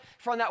drink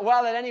from that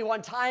well at any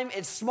one time.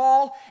 It's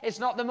small. It's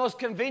not the most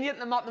convenient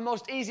and not the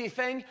most easy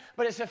thing,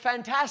 but it's a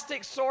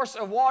fantastic source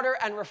of water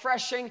and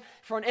refreshing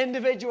for an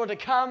individual to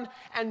come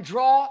and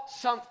draw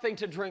something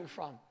to drink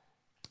from.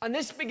 And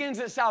this begins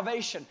at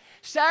salvation.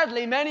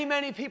 Sadly, many,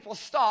 many people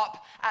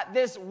stop at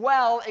this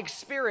well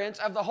experience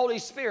of the Holy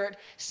Spirit,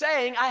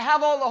 saying, "I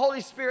have all the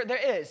Holy Spirit there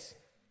is."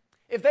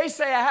 If they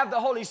say I have the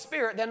Holy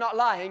Spirit, they're not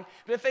lying.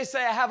 But if they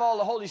say I have all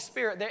the Holy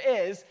Spirit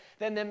there is,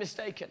 then they're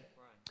mistaken.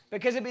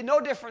 Because it'd be no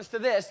difference to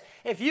this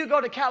if you go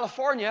to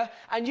California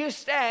and you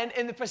stand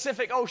in the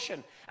Pacific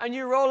Ocean and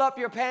you roll up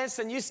your pants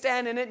and you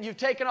stand in it and you've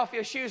taken off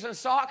your shoes and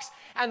socks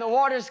and the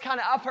water's kind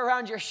of up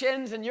around your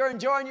shins and you're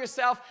enjoying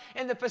yourself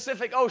in the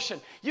Pacific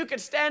Ocean. You could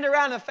stand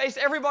around and face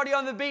everybody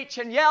on the beach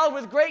and yell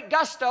with great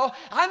gusto,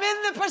 I'm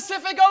in the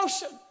Pacific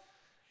Ocean.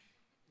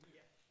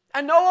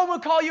 And no one will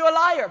call you a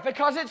liar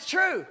because it's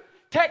true.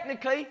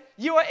 Technically,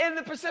 you are in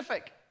the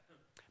Pacific.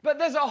 But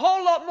there's a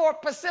whole lot more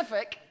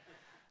Pacific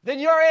than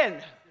you're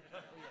in.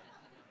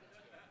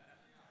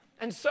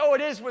 And so it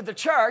is with the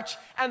church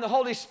and the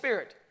Holy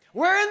Spirit.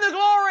 We're in the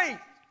glory.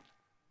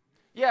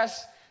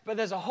 Yes, but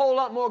there's a whole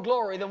lot more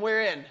glory than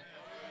we're in.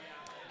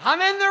 I'm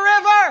in the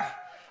river.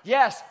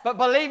 Yes, but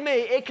believe me,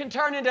 it can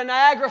turn into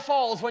Niagara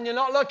Falls when you're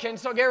not looking,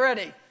 so get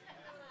ready.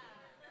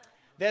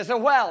 There's a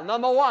well,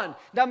 number one.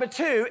 Number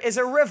two is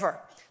a river.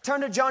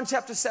 Turn to John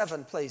chapter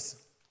 7, please.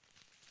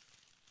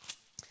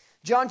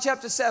 John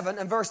chapter 7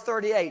 and verse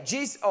 38.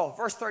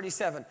 Verse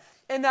 37.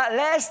 In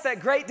that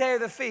great day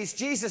of the feast,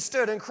 Jesus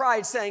stood and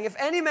cried, saying, If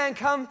any man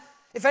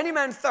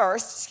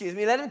thirst,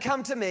 let him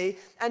come to me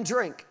and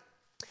drink.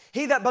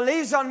 He that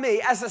believes on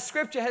me, as the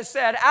scripture has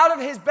said, out of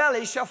his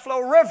belly shall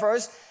flow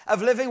rivers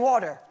of living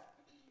water.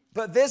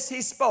 But this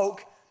he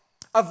spoke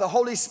of the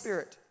Holy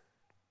Spirit.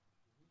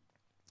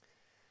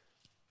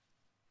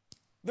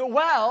 The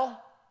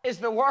well is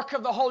the work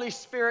of the Holy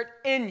Spirit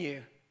in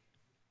you.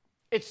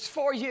 It's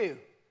for you.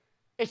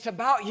 It's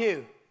about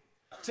you.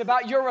 It's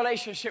about your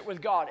relationship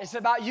with God. It's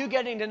about you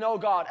getting to know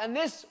God. And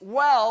this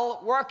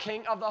well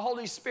working of the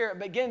Holy Spirit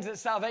begins at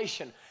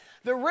salvation.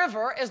 The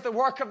river is the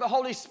work of the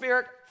Holy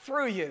Spirit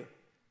through you.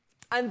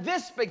 And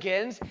this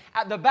begins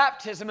at the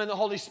baptism in the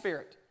Holy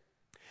Spirit.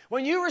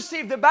 When you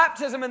receive the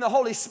baptism in the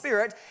Holy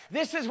Spirit,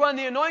 this is when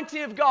the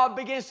anointing of God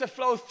begins to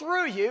flow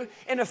through you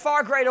in a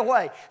far greater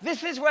way.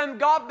 This is when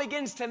God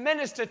begins to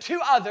minister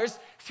to others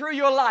through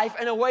your life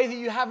in a way that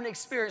you haven't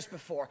experienced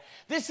before.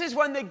 This is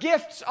when the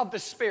gifts of the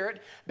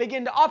Spirit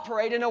begin to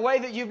operate in a way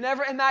that you've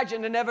never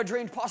imagined and never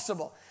dreamed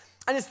possible.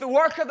 And it's the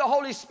work of the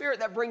Holy Spirit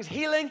that brings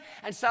healing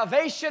and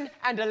salvation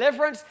and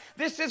deliverance.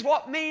 This is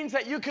what means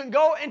that you can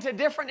go into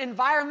different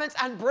environments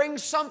and bring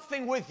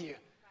something with you.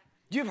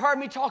 You've heard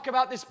me talk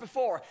about this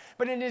before,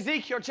 but in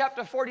Ezekiel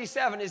chapter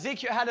 47,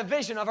 Ezekiel had a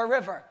vision of a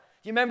river.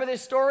 You remember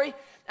this story?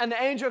 And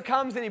the angel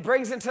comes and he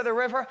brings him to the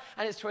river,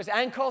 and it's to his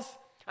ankles,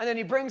 and then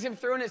he brings him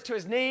through and it's to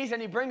his knees,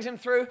 and he brings him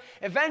through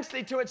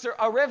eventually to it's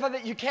a river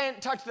that you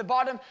can't touch the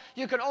bottom.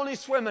 You can only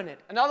swim in it.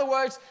 In other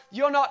words,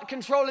 you're not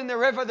controlling the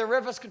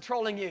river's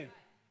controlling you.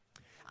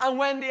 And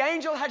when the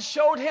angel had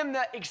showed him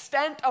the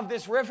extent of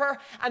this river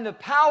and the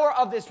power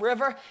of this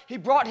river, he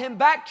brought him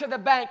back to the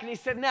bank and he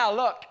said, now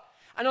look.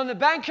 And on the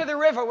bank of the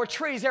river were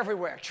trees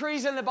everywhere.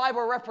 Trees in the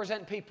Bible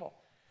represent people.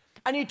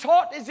 And he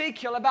taught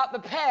Ezekiel about the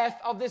path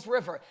of this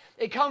river.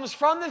 It comes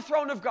from the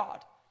throne of God.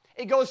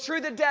 It goes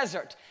through the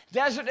desert.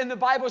 Desert in the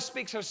Bible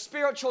speaks of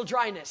spiritual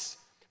dryness.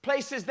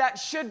 Places that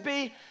should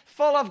be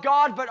full of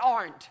God but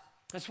aren't.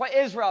 That's why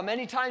Israel,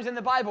 many times in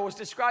the Bible, was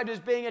described as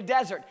being a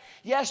desert.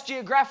 Yes,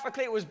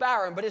 geographically it was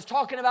barren, but it's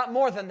talking about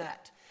more than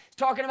that. It's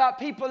talking about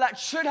people that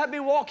should have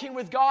been walking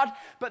with God,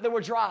 but they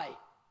were dry.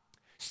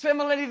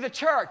 Similarly, the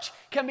church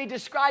can be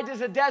described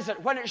as a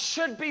desert when it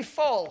should be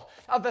full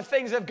of the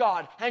things of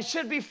God and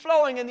should be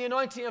flowing in the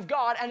anointing of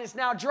God, and it's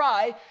now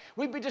dry.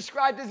 We'd be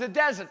described as a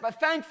desert. But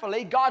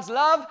thankfully, God's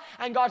love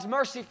and God's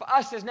mercy for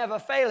us is never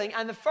failing.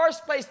 And the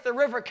first place the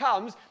river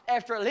comes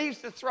after it leaves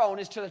the throne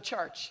is to the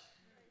church.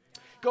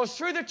 It goes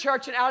through the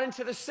church and out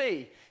into the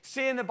sea.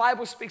 Sea in the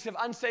Bible speaks of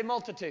unsaved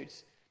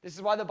multitudes. This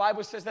is why the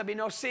Bible says there'll be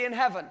no sea in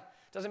heaven.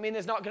 Doesn't mean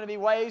there's not going to be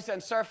waves and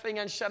surfing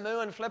and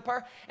shamu and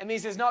flipper. It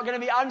means there's not going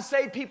to be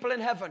unsaved people in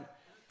heaven.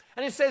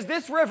 And it says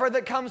this river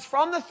that comes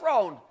from the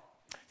throne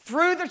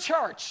through the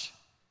church,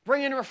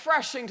 bringing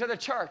refreshing to the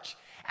church,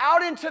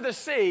 out into the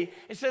sea.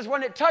 It says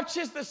when it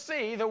touches the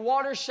sea, the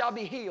waters shall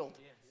be healed.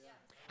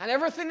 And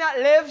everything that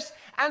lives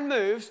and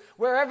moves,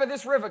 wherever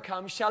this river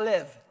comes, shall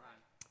live.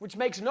 Which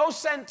makes no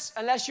sense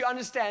unless you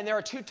understand there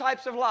are two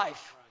types of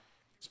life.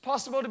 It's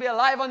possible to be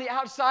alive on the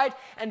outside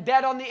and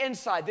dead on the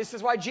inside. This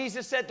is why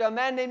Jesus said to a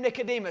man named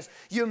Nicodemus,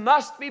 you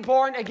must be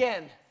born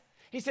again.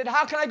 He said,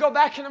 how can I go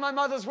back into my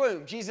mother's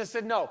womb? Jesus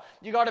said, no,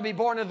 you got to be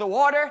born of the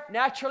water,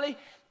 naturally,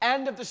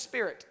 and of the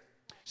Spirit.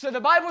 So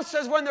the Bible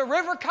says when the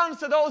river comes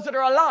to those that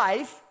are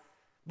alive,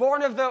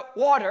 born of the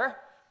water,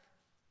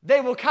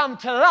 they will come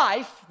to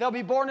life. They'll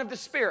be born of the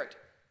Spirit.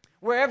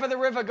 Wherever the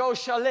river goes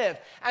shall live.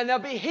 And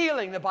there'll be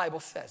healing, the Bible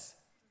says.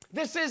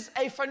 This is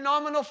a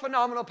phenomenal,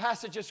 phenomenal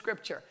passage of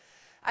Scripture.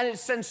 And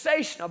it's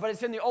sensational, but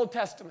it's in the Old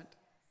Testament.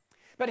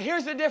 But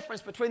here's the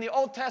difference between the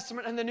Old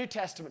Testament and the New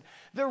Testament.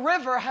 The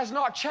river has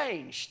not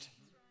changed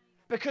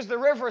because the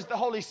river is the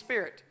Holy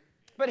Spirit.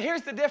 But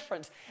here's the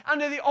difference.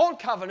 Under the Old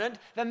Covenant,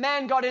 the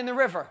man got in the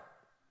river.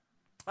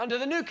 Under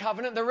the New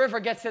Covenant, the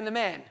river gets in the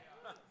man.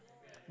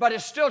 But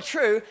it's still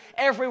true,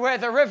 everywhere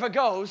the river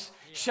goes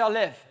shall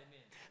live.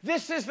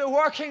 This is the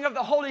working of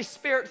the Holy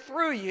Spirit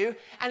through you,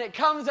 and it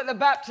comes at the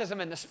baptism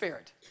in the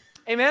Spirit.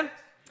 Amen?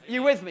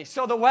 You with me?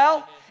 So the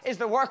well is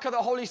the work of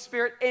the Holy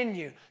Spirit in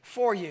you,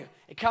 for you.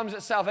 It comes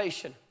at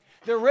salvation.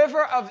 The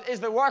river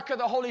is the work of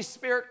the Holy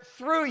Spirit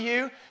through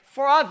you,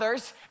 for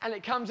others, and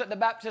it comes at the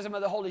baptism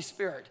of the Holy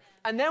Spirit.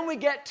 And then we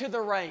get to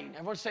the rain.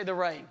 Everyone say the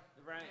rain.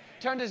 The rain.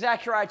 Turn to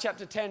Zechariah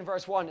chapter 10,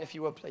 verse 1, if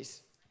you will,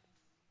 please.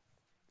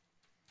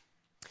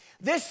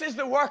 This is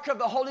the work of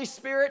the Holy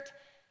Spirit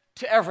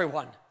to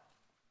everyone.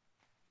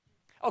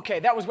 Okay,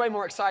 that was way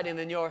more exciting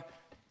than your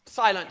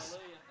silence.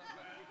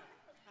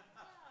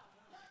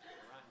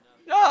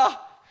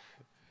 Ah.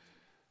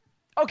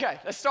 Okay,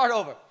 let's start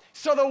over.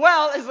 So the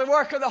well is the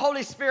work of the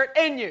Holy Spirit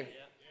in you.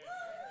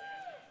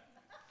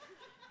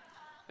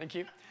 Thank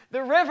you.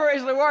 The river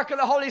is the work of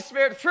the Holy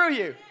Spirit through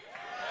you.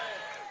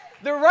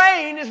 The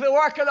rain is the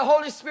work of the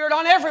Holy Spirit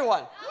on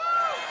everyone.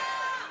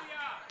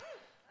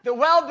 The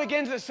well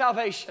begins at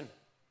salvation.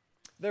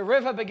 The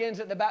river begins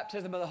at the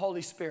baptism of the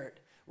Holy Spirit.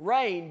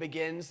 Rain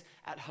begins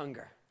at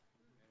hunger.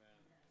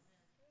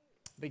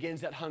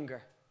 Begins at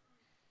hunger.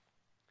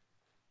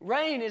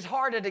 Rain is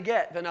harder to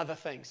get than other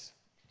things.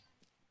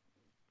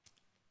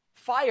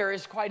 Fire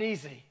is quite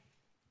easy.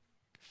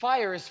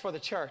 Fire is for the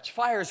church.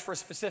 Fire is for a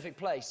specific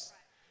place.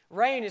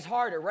 Rain is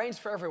harder. Rain's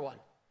for everyone.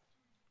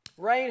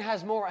 Rain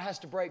has more it has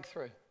to break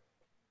through.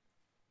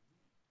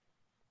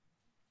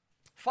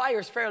 Fire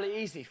is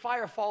fairly easy.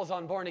 Fire falls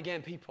on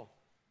born-again people.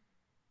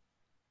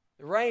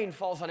 The rain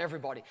falls on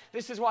everybody.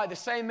 This is why the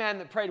same man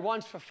that prayed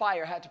once for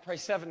fire had to pray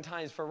 7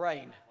 times for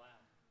rain.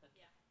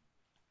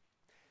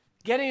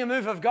 Getting a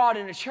move of God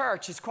in a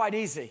church is quite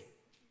easy.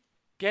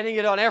 Getting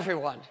it on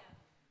everyone,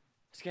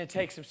 it's going to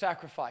take some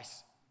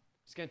sacrifice.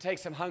 It's going to take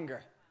some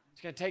hunger.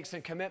 It's going to take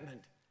some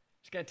commitment.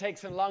 It's going to take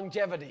some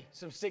longevity,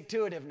 some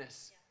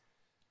stick-to-itiveness.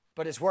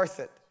 But it's worth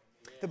it.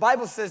 The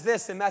Bible says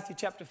this in Matthew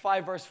chapter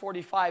 5, verse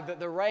 45, that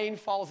the rain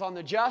falls on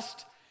the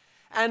just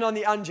and on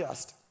the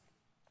unjust.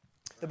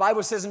 The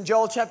Bible says in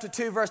Joel chapter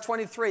 2, verse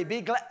 23,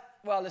 be glad.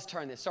 Well, let's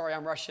turn this. Sorry,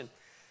 I'm rushing.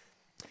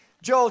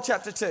 Joel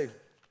chapter 2.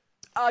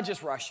 I'll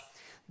just rush.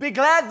 Be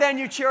glad then,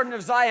 you children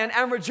of Zion,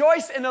 and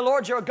rejoice in the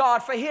Lord your God,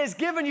 for he has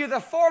given you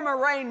the former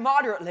rain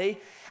moderately,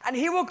 and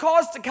he will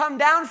cause to come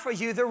down for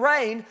you the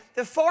rain,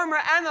 the former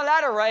and the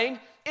latter rain,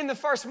 in the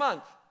first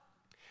month.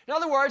 In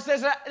other words,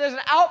 there's an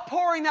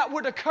outpouring that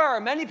would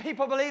occur. Many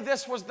people believe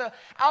this was the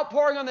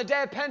outpouring on the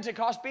day of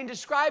Pentecost, being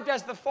described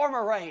as the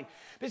former rain.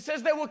 It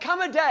says there will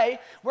come a day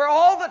where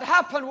all that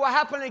happened will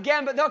happen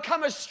again, but there'll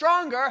come a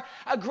stronger,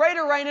 a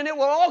greater rain, and it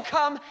will all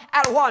come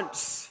at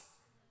once.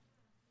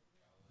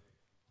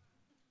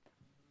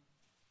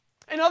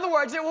 In other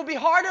words, it will be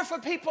harder for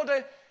people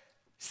to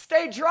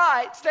stay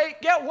dry,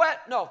 get wet.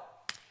 No,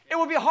 it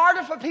will be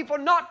harder for people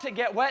not to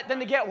get wet than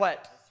to get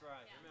wet. That's right.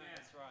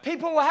 That's right.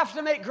 People will have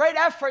to make great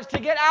efforts to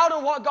get out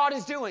of what God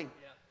is doing.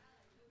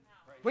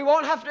 We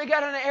won't have to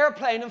get on an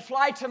airplane and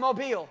fly to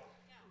Mobile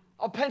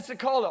or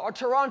Pensacola or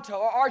Toronto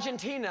or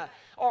Argentina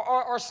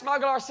or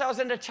smuggle ourselves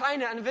into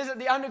China and visit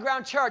the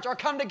underground church or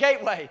come to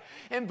Gateway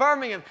in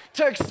Birmingham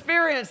to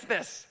experience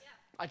this.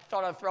 I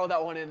thought I'd throw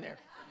that one in there.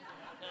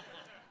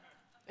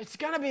 It's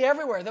going to be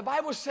everywhere. The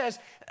Bible says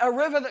a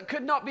river that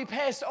could not be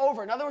passed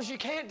over. In other words, you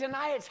can't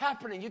deny it's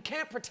happening. You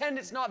can't pretend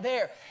it's not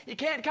there. You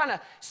can't kind of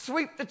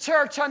sweep the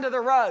church under the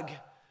rug.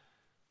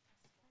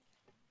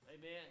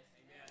 Amen.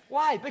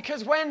 Why?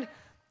 Because when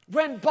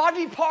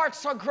body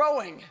parts are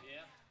growing,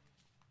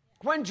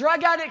 when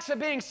drug addicts are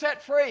being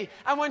set free,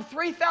 and when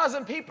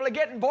 3,000 people are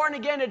getting born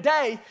again a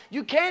day,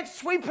 you can't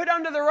sweep it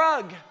under the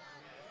rug.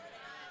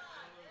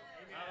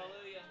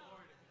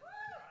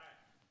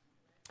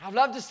 I'd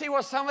love to see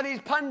what some of these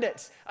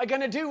pundits are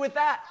going to do with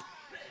that.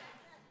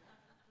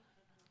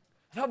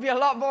 There'll be a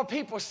lot more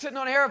people sitting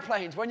on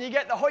airplanes when you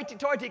get the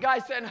hoity-toity guy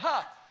saying,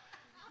 huh.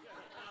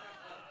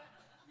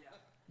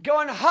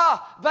 Going,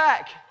 ha,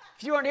 back.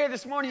 If you weren't here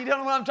this morning, you don't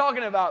know what I'm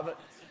talking about. But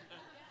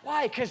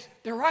why? Because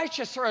the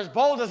righteous are as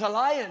bold as a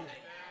lion.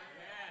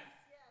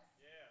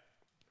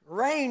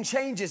 Rain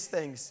changes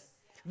things.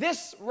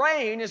 This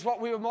rain is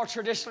what we would more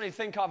traditionally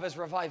think of as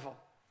revival.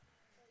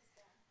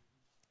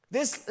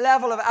 This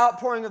level of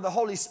outpouring of the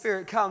Holy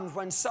Spirit comes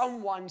when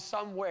someone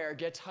somewhere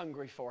gets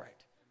hungry for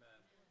it.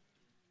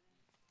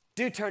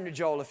 Do turn to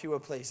Joel, if you will,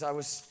 please.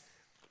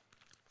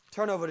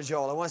 Turn over to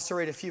Joel. I want us to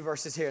read a few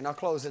verses here, and I'll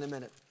close in a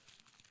minute.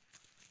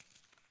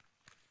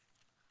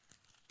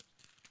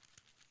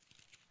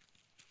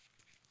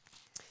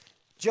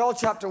 Joel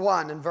chapter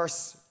 1 and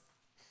verse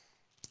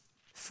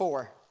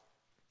 4.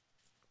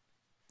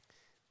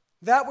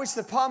 That which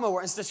the palmer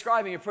worm, it's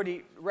describing a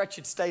pretty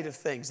wretched state of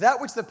things. That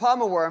which the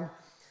palmer worm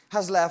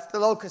has left, the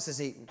locust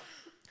has eaten.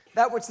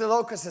 That which the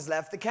locust has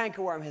left, the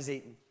cankerworm has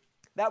eaten.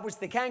 That which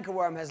the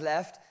cankerworm has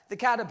left, the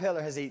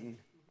caterpillar has eaten.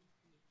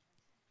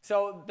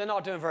 So they're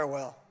not doing very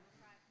well.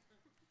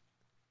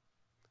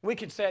 We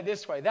could say it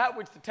this way. That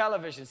which the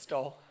television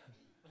stole,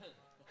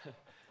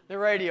 the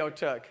radio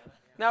took.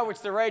 That which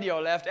the radio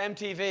left,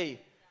 MTV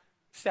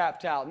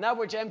sapped out. And that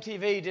which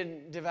MTV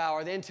didn't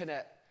devour, the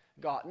internet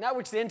got. And that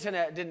which the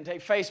internet didn't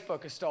take,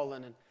 Facebook has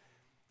stolen. And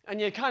And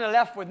you're kind of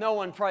left with no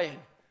one praying,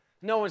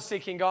 no one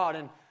seeking God.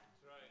 And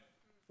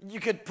you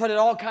could put it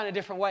all kind of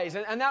different ways.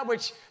 And that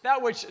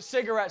which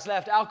cigarettes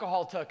left,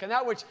 alcohol took. And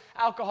that which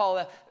alcohol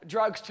left,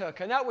 drugs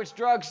took. And that which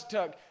drugs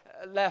took,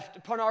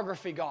 left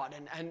pornography God.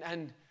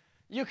 And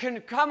you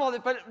can come all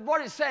that. But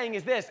what it's saying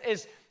is this,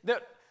 is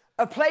that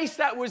a place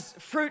that was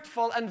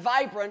fruitful and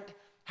vibrant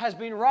has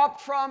been robbed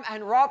from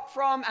and robbed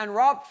from and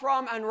robbed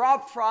from and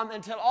robbed from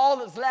until all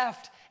that's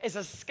left is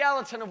a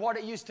skeleton of what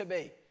it used to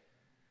be.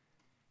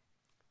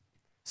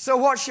 So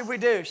what should we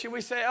do? Should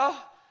we say,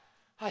 oh,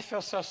 I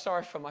feel so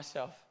sorry for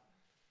myself.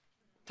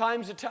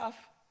 Times are tough.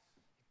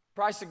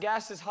 Price of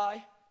gas is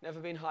high. Never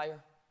been higher.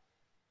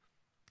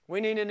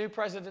 We need a new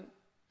president.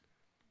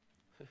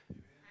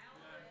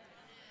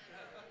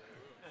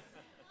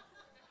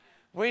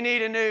 We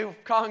need a new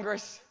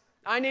Congress.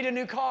 I need a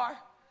new car.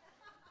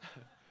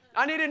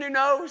 I need a new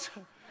nose.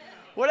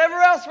 Whatever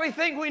else we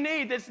think we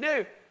need that's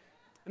new.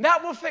 And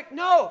that will fix.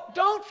 No,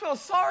 don't feel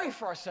sorry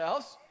for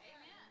ourselves.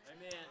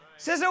 Amen.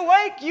 It says,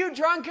 awake, you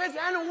drunkards,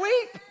 and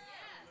weep.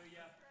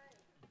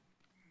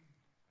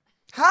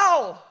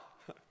 Howl,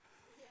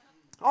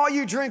 all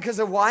you drinkers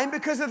of wine,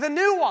 because of the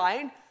new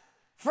wine,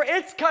 for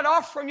it's cut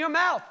off from your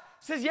mouth.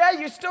 It says, yeah,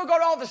 you still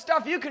got all the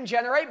stuff you can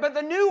generate, but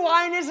the new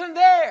wine isn't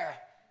there.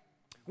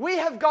 We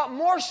have got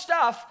more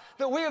stuff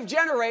that we have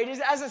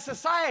generated as a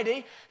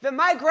society than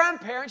my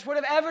grandparents would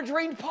have ever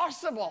dreamed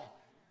possible.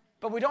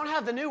 But we don't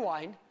have the new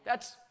wine.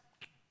 The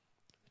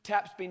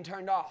tap's been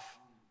turned off.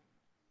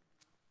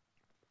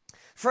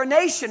 For a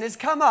nation has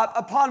come up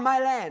upon my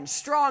land,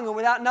 strong and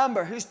without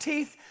number, whose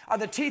teeth are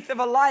the teeth of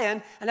a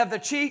lion and have the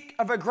cheek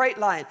of a great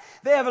lion.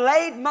 They have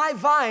laid my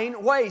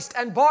vine waste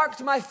and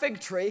barked my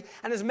fig tree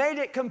and has made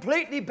it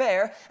completely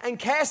bare and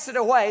cast it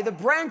away. The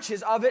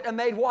branches of it are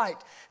made white.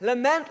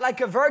 Lament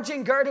like a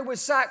virgin girded with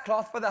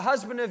sackcloth for the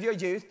husband of your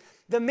youth.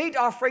 The meat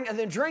offering and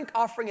the drink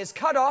offering is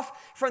cut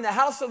off from the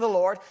house of the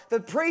Lord. The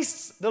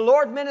priests, the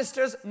Lord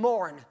ministers,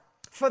 mourn.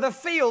 For the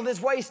field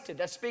is wasted.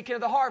 That's speaking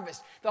of the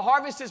harvest. The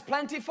harvest is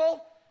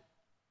plentiful,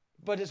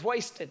 but it's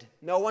wasted.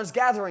 No one's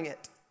gathering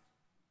it.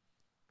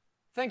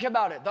 Think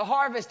about it. The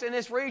harvest in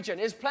this region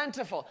is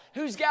plentiful.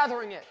 Who's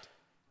gathering it?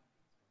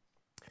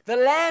 The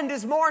land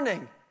is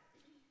mourning.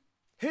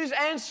 Who's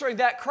answering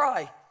that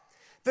cry?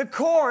 The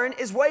corn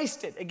is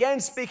wasted. Again,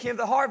 speaking of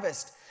the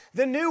harvest.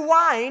 The new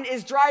wine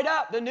is dried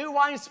up. The new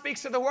wine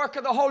speaks of the work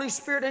of the Holy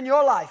Spirit in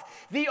your life.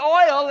 The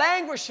oil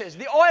languishes.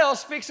 The oil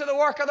speaks of the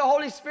work of the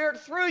Holy Spirit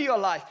through your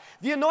life.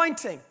 The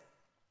anointing.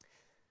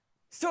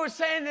 So it's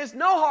saying there's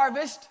no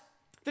harvest.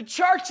 The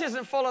church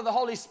isn't full of the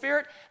Holy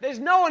Spirit. There's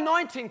no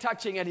anointing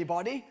touching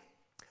anybody.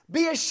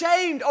 Be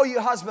ashamed, O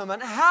you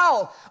husbandmen.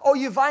 Howl, O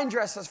you vine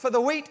dressers, for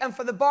the wheat and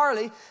for the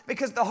barley,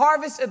 because the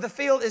harvest of the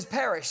field is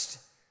perished.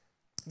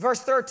 Verse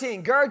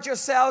 13, gird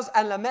yourselves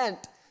and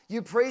lament,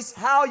 you priests.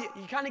 Howl,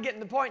 you're kind of getting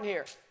the point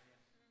here.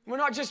 We're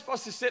not just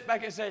supposed to sit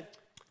back and say,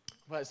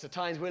 well, it's the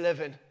times we live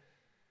in.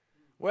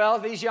 Well,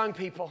 these young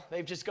people,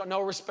 they've just got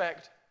no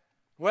respect.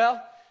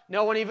 Well,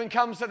 no one even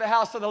comes to the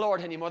house of the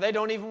Lord anymore. They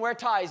don't even wear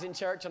ties in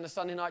church on a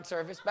Sunday night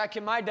service. Back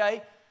in my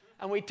day,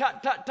 and we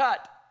tut, tut,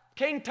 tut.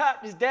 King Tut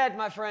is dead,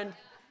 my friend.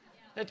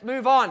 Let's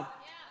move on.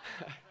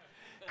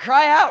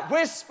 Cry out.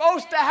 We're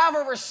supposed to have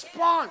a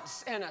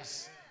response in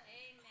us.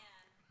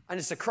 And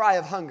it's a cry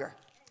of hunger.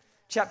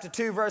 Chapter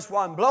 2, verse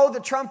 1. Blow the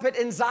trumpet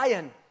in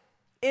Zion.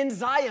 In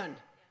Zion.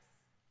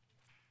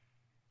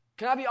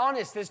 Can I be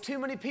honest? There's too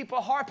many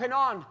people harping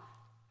on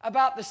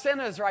about the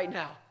sinners right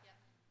now.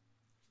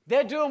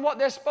 They're doing what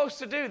they're supposed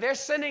to do. They're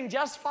sinning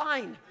just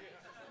fine.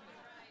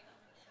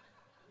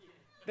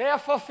 They are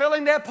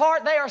fulfilling their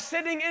part. They are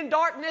sitting in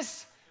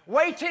darkness,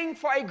 waiting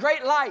for a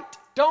great light.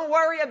 Don't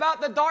worry about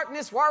the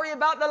darkness. Worry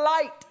about the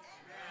light.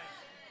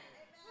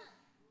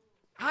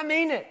 I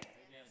mean it.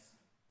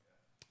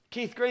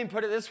 Keith Green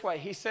put it this way.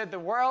 He said, the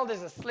world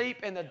is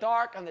asleep in the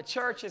dark and the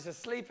church is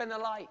asleep in the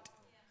light.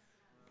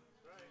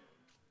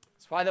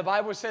 That's why the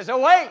Bible says,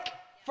 awake.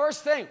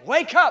 First thing,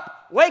 wake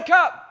up. Wake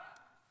up.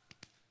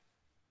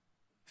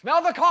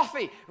 Smell the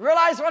coffee.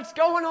 Realize what's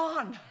going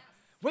on.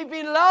 We've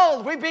been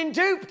lulled. We've been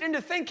duped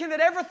into thinking that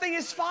everything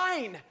is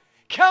fine.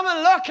 Come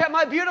and look at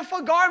my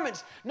beautiful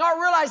garments, not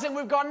realizing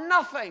we've got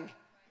nothing.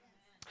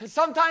 And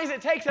sometimes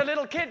it takes a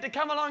little kid to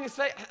come along and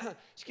say,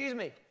 excuse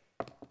me,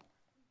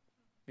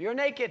 you're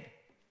naked.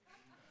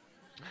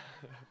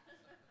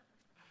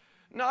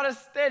 Not a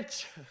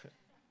stitch.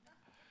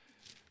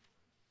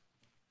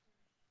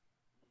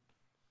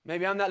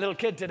 Maybe I'm that little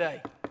kid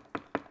today.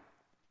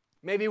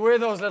 Maybe we're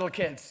those little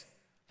kids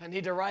that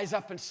need to rise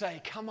up and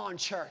say, come on,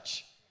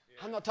 church.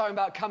 I'm not talking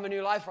about Come a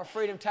New Life or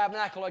Freedom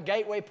Tabernacle or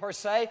Gateway per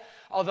se,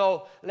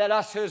 although let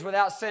us who's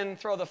without sin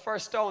throw the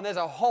first stone. There's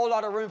a whole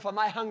lot of room for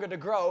my hunger to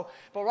grow.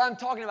 But what I'm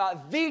talking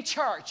about, the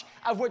church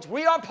of which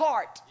we are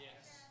part.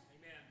 Yes.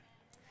 Amen.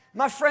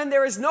 My friend,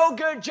 there is no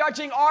good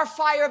judging our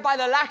fire by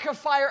the lack of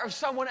fire of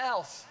someone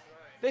else.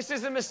 Right. This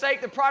is a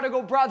mistake the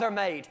prodigal brother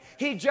made.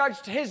 He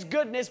judged his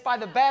goodness by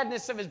the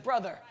badness of his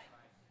brother.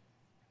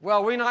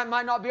 Well, we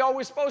might not be all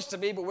we're supposed to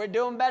be, but we're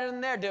doing better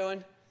than they're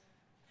doing.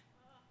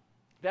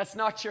 That's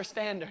not your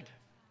standard.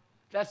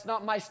 That's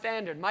not my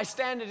standard. My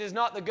standard is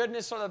not the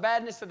goodness or the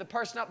badness of the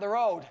person up the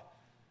road.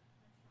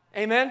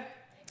 Amen?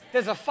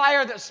 There's a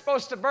fire that's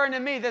supposed to burn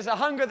in me. There's a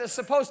hunger that's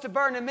supposed to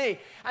burn in me.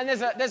 And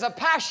there's a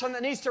passion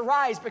that needs to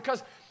rise,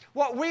 because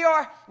what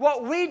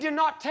we do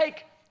not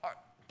take,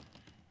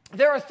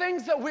 there are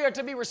things that we are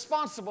to be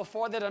responsible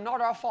for that are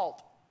not our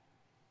fault.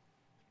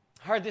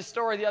 I heard this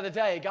story the other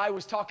day. A guy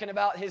was talking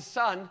about his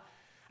son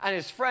and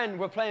his friend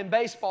were playing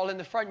baseball in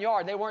the front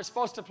yard. They weren't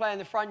supposed to play in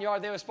the front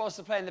yard. They were supposed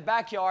to play in the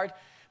backyard,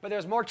 but there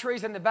was more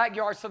trees in the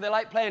backyard, so they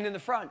liked playing in the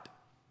front.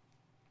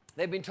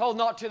 They'd been told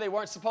not to. They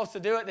weren't supposed to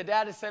do it. The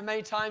dad had said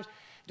many times,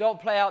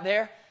 don't play out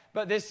there.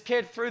 But this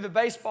kid threw the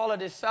baseball at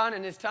his son,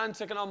 and his son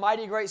took an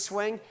almighty great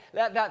swing,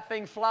 let that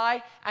thing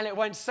fly, and it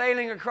went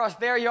sailing across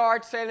their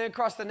yard, sailing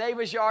across the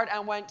neighbor's yard,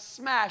 and went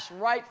smash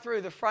right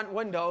through the front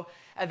window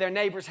at their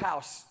neighbor's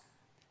house.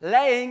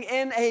 Laying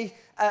in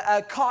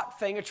a cot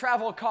thing, a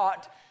travel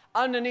cot,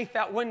 underneath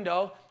that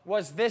window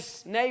was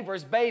this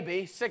neighbor's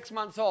baby, 6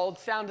 months old,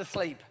 sound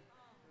asleep.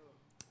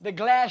 The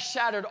glass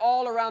shattered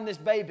all around this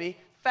baby.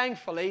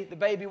 Thankfully, the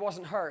baby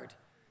wasn't hurt.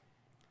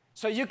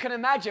 So you can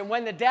imagine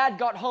when the dad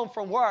got home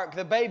from work,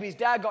 the baby's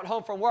dad got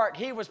home from work,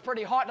 he was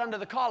pretty hot under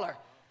the collar.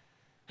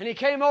 And he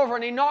came over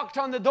and he knocked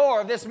on the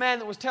door of this man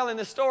that was telling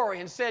the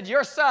story and said,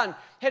 your son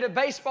hit a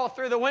baseball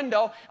through the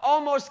window,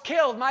 almost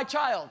killed my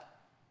child.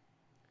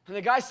 And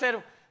the guy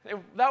said,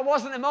 that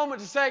wasn't the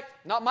moment to say,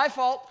 not my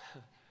fault.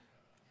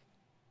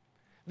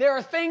 There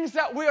are things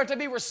that we are to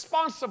be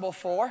responsible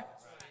for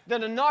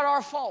that are not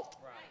our fault.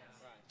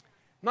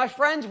 My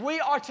friends, we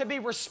are to be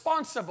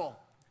responsible.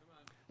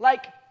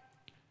 Like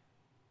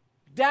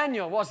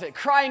Daniel, was it,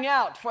 crying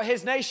out for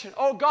his nation.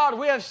 Oh God,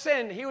 we have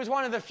sinned. He was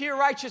one of the few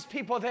righteous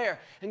people there.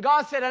 And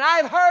God said, and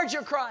I've heard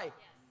your cry.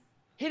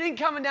 He didn't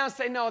come down and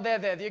say, no, they're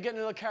there. You're getting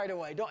a little carried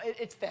away.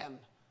 It's them.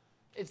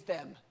 It's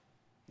them.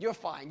 You're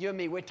fine. You and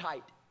me, we're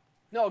tight.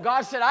 No,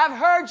 God said, I've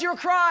heard your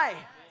cry.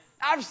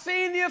 I've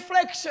seen the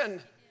affliction.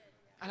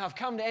 And I've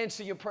come to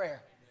answer your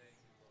prayer.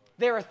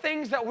 There are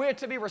things that we're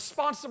to be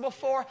responsible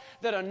for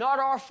that are not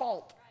our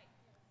fault.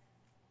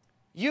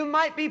 You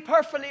might be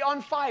perfectly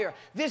on fire.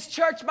 This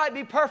church might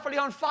be perfectly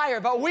on fire,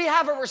 but we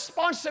have a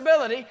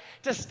responsibility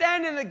to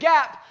stand in the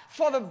gap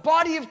for the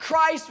body of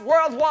Christ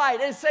worldwide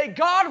and say,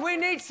 God, we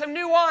need some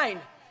new wine.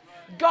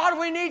 God,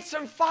 we need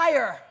some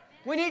fire.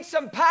 We need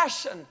some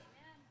passion.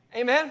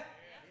 Amen?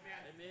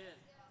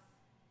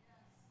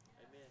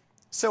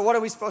 So what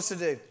are we supposed to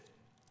do?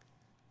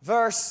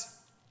 Verse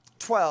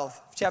 12,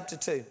 chapter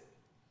 2.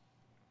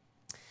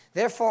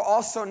 Therefore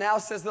also now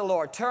says the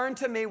Lord, turn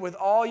to me with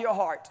all your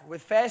heart,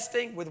 with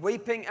fasting, with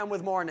weeping, and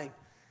with mourning.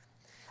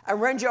 And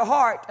rend your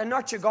heart and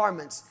not your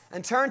garments.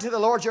 And turn to the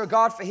Lord your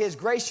God, for he is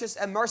gracious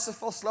and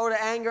merciful, slow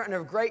to anger, and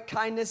of great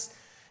kindness,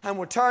 and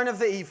will turn of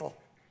the evil.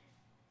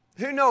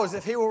 Who knows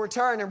if he will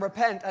return and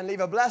repent and leave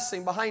a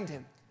blessing behind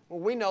him?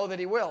 Well, we know that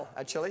he will,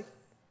 actually,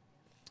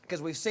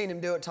 because we've seen him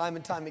do it time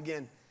and time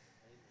again.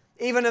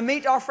 Even a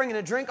meat offering and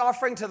a drink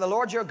offering to the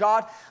Lord your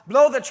God.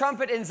 Blow the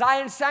trumpet in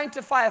Zion.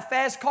 Sanctify a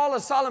fast. Call a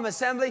solemn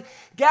assembly.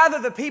 Gather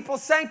the people.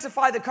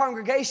 Sanctify the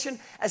congregation.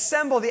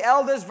 Assemble the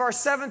elders. Verse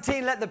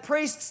 17. Let the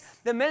priests,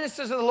 the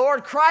ministers of the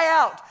Lord, cry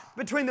out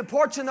between the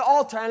porch and the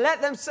altar, and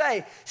let them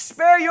say,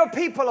 spare your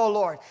people, O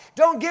Lord.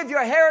 Don't give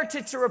your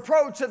heritage to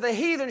reproach, so the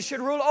heathen should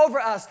rule over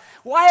us.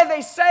 Why are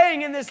they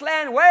saying in this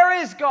land, where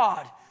is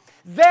God?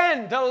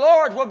 Then the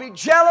Lord will be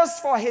jealous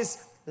for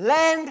his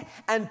land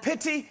and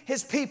pity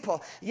his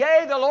people.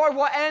 Yea, the Lord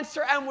will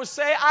answer and will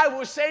say, I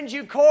will send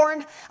you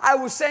corn, I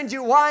will send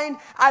you wine,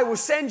 I will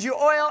send you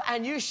oil,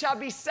 and you shall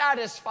be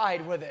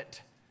satisfied with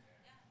it.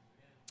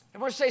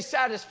 Everyone say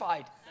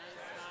satisfied.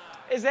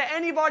 Is there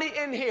anybody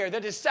in here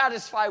that is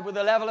satisfied with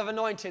the level of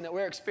anointing that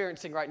we're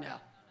experiencing right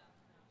now?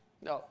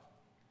 No.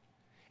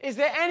 Is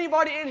there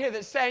anybody in here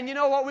that's saying, you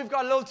know what, we've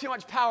got a little too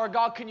much power,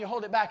 God, can you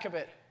hold it back a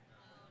bit?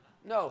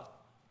 No.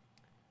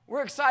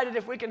 We're excited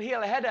if we can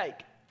heal a headache.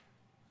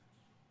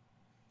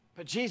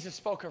 But Jesus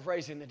spoke of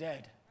raising the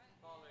dead.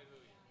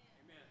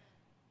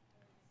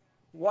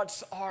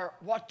 What are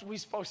we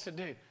supposed to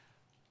do?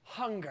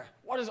 Hunger.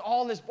 What does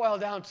all this boil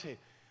down to?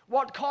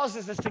 What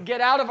causes us to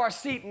get out of our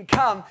seat and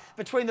come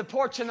between the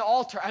porch and the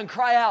altar and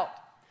cry out?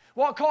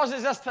 What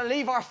causes us to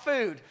leave our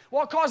food?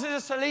 What causes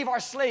us to leave our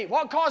sleep?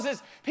 What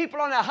causes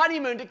people on their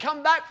honeymoon to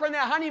come back from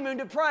their honeymoon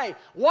to pray?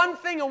 One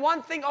thing and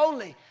one thing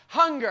only.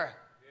 Hunger.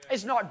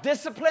 It's not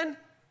discipline.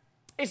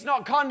 It's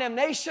not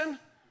condemnation.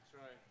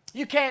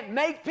 You can't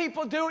make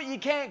people do it. You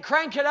can't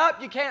crank it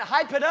up. You can't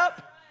hype it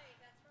up.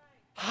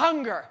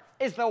 Hunger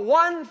is the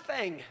one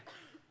thing.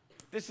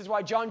 This is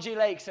why John G.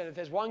 Lake said, if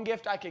there's one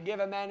gift I could give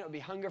a man, it would be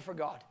hunger for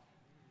God.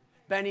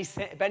 Benny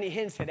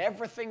Hinn said,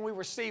 everything we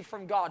receive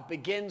from God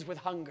begins with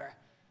hunger.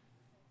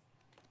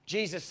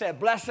 Jesus said,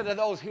 blessed are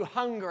those who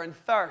hunger and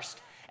thirst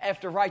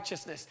after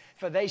righteousness,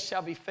 for they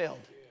shall be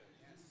filled.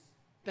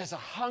 There's a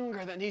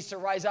hunger that needs to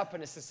rise up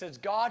in us that says,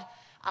 God,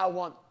 I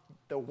want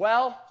the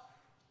well,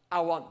 I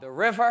want the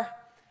river,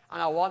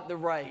 and I want the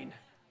rain.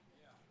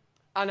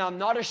 And I'm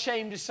not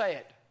ashamed to say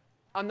it.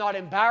 I'm not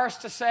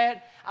embarrassed to say it.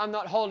 I'm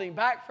not holding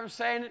back from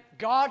saying it.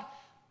 God,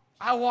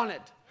 I want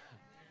it.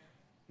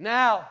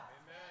 Now.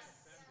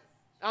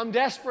 I'm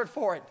desperate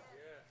for it.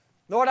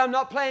 Lord, I'm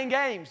not playing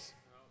games.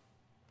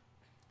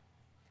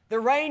 The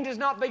reign does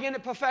not begin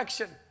at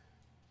perfection.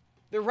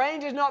 The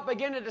reign does not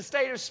begin at a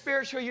state of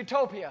spiritual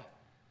utopia.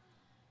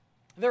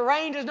 The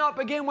reign does not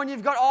begin when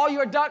you've got all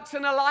your ducks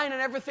in a line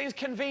and everything's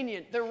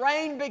convenient. The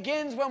reign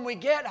begins when we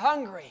get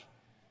hungry.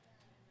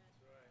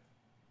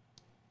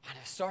 And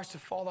it starts to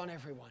fall on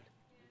everyone.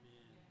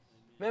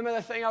 Remember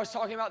the thing I was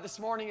talking about this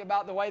morning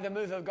about the way the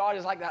move of God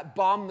is like that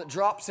bomb that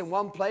drops in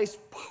one place,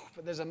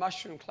 but there's a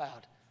mushroom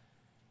cloud.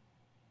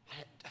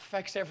 And it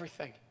affects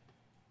everything.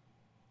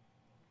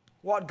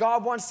 What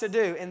God wants to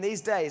do in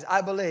these days,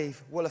 I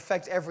believe, will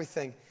affect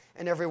everything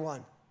and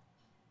everyone.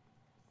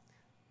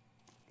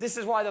 This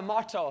is why the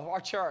motto of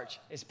our church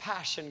is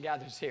passion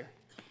gathers here.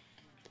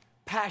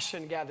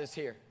 Passion gathers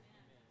here.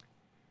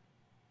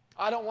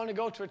 I don't want to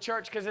go to a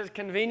church because it's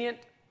convenient.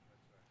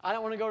 I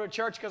don't want to go to a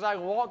church because I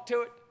can walk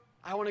to it.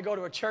 I want to go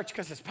to a church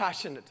because it's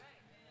passionate.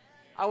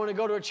 I want to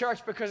go to a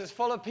church because it's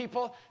full of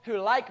people who,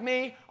 like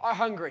me, are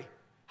hungry.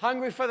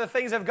 Hungry for the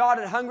things of God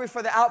and hungry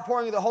for the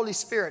outpouring of the Holy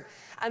Spirit.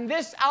 And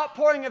this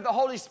outpouring of the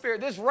Holy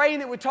Spirit, this rain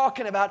that we're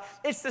talking about,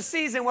 it's the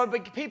season where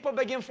people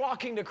begin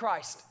flocking to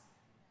Christ.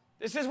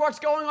 This is what's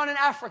going on in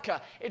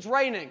Africa. It's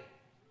raining.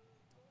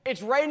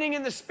 It's raining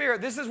in the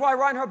Spirit. This is why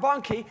Reinhard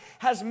Bonnke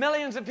has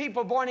millions of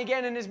people born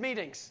again in his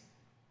meetings.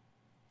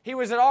 He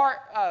was at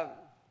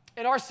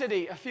in our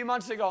city a few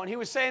months ago, and he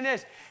was saying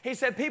this. He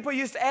said people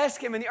used to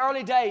ask him in the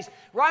early days,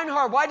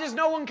 Reinhard, why does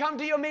no one come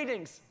to your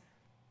meetings?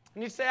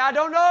 And he'd say, I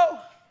don't know.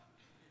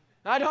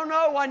 I don't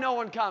know why no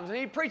one comes. And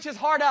he'd preach his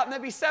heart out, and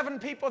there'd be 7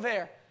 people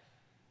there.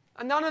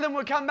 And none of them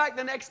would come back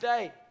the next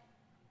day.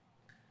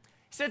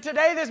 He said,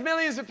 today there's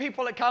millions of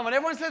people that come. And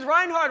everyone says,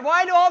 Reinhard,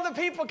 why do all the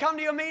people come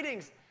to your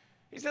meetings?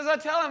 He says, I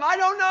tell them, I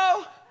don't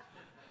know.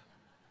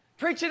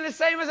 Preaching the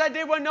same as I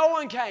did when no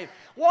one came.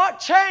 What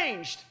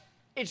changed?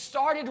 It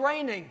started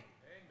raining. Amen.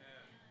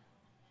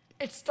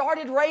 It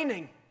started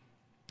raining.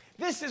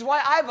 This is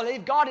why I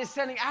believe God is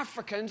sending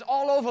Africans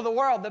all over the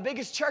world. The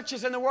biggest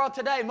churches in the world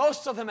today,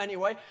 most of them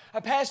anyway,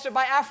 are pastored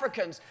by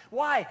Africans.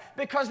 Why?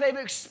 Because they've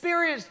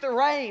experienced the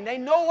rain. They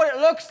know what it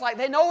looks like.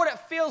 They know what it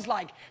feels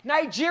like.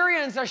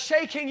 Nigerians are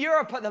shaking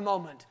Europe at the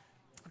moment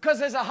because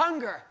there's a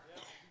hunger.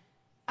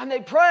 And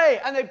they pray,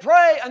 and they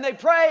pray, and they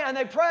pray, and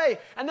they pray.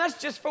 And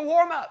that's just for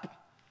warm-up.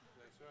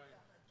 That's right.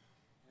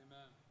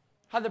 Amen.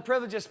 I had the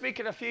privilege of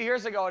speaking a few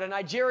years ago at a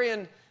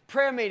Nigerian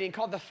prayer meeting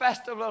called the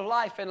Festival of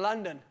Life in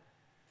London.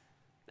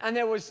 And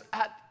there was,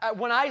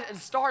 it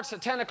starts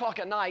at 10 o'clock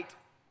at night.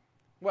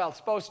 Well, it's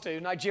supposed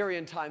to,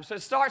 Nigerian time. So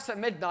it starts at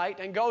midnight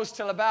and goes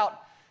till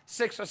about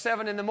 6 or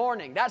 7 in the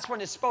morning. That's when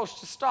it's supposed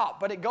to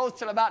stop. But it goes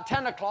till about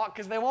 10 o'clock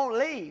because they won't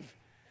leave.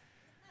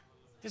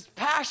 Just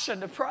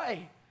passion to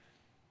pray.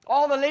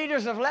 All the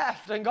leaders have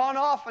left and gone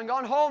off and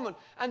gone home.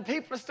 And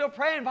people are still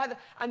praying.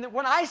 And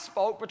when I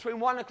spoke between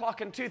 1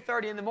 o'clock and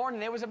 2:30 in the morning,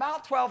 there was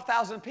about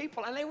 12,000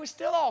 people. And they were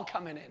still all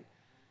coming in.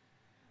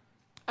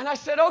 And I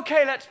said,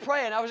 okay, let's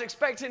pray. And I was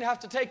expecting to have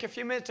to take a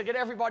few minutes to get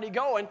everybody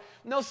going.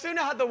 No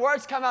sooner had the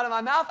words come out of my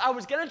mouth, I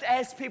was going to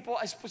ask people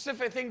a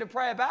specific thing to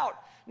pray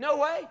about. No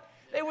way.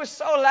 They were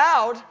so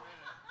loud,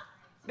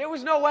 there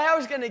was no way I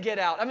was going to get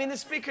out. I mean, the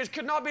speakers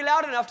could not be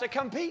loud enough to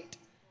compete.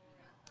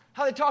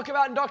 How they talk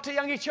about in Dr.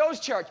 Youngie Cho's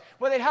church,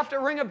 where they'd have to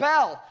ring a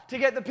bell to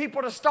get the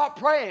people to stop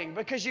praying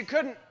because you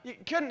couldn't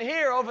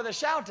hear over the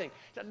shouting.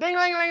 So, ding,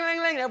 ling, ling, ling,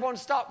 ling. Everyone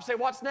stopped and say,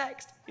 what's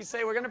next? He'd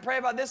say, we're going to pray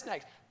about this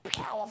next.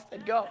 Off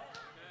they'd go.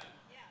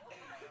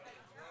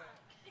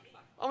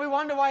 And we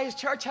wonder why his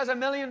church has 1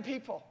 million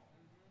people.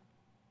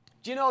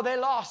 Do you know they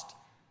lost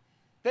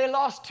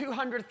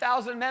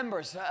 200,000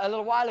 members a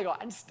little while ago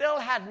and still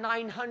had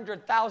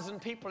 900,000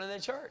 people in their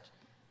church.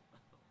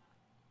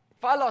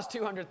 If I lost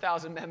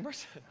 200,000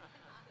 members,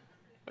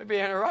 we'd be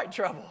in the right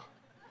trouble.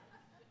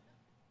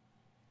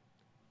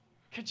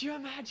 Could you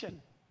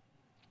imagine?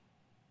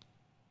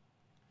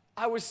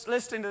 I was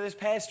listening to this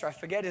pastor, I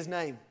forget his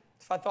name.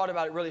 If I thought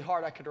about it really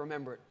hard, I could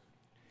remember it.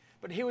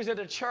 But he was at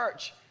a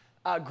church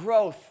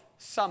growth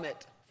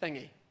summit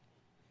thingy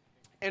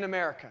in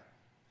America.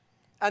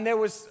 And there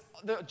was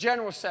the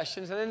general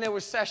sessions, and then there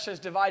was sessions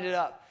divided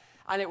up.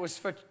 And it was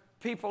for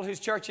people whose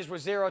churches were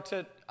 0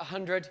 to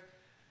 100,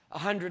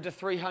 100 to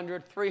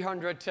 300,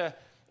 300 to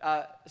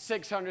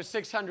 600,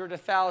 600 to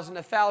 1,000,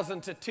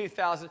 1,000 to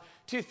 2,000,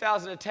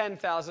 2,000 to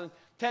 10,000,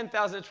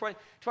 10,000 to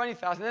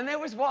 20,000. And there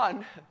was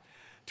one,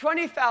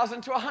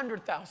 20,000 to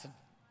 100,000.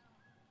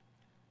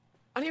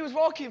 And he was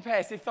walking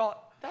past, he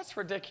thought, that's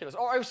ridiculous.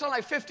 Or it was something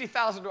like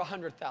 50,000 to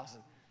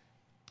 100,000.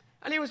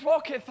 And he was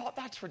walking and thought,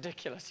 that's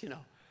ridiculous, you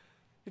know.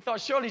 He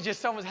thought, surely just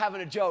someone's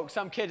having a joke.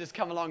 Some kid has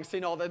come along and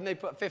seen all that, and they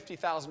put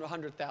 50,000 to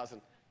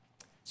 100,000.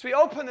 So he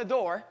opened the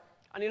door,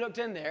 and he looked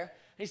in there,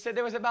 and he said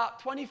there was about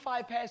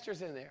 25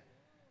 pastors in there.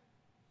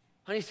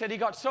 And he said he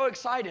got so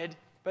excited,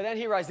 but then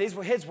he realized these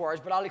were his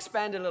words, but I'll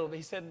expand it a little bit.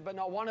 He said, but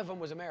not one of them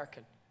was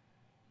American.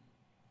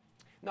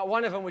 Not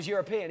one of them was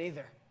European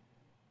either.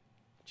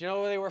 Do you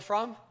know where they were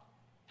from?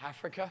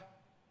 Africa,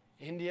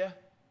 India.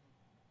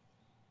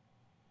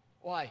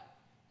 Why?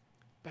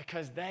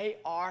 because they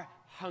are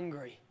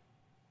hungry.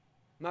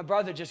 My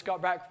brother just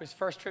got back from his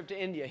first trip to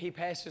India. He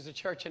pastors a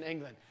church in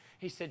England.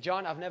 He said,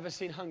 John, I've never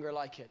seen hunger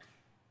like it.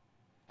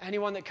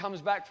 Anyone that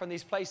comes back from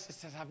these places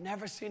says, I've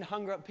never seen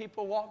hunger.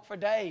 People walk for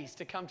days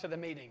to come to the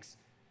meetings.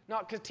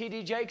 Not because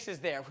T.D. Jakes is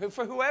there,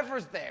 for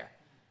whoever's there.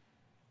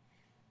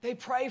 They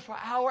pray for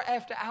hour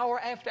after hour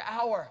after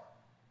hour.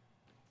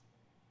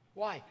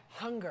 Why?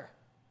 Hunger.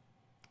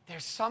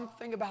 There's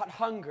something about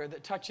hunger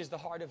that touches the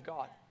heart of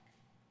God.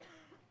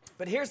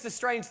 But here's the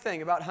strange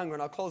thing about hunger,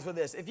 and I'll close with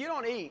this. If you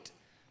don't eat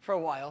for a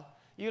while,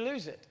 you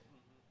lose it.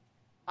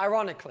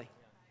 Ironically.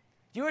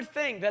 You would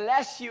think the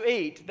less you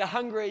eat, the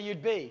hungrier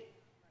you'd be.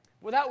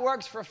 Well, that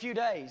works for a few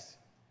days.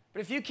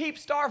 But if you keep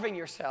starving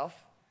yourself,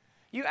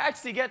 you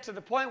actually get to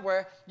the point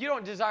where you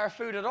don't desire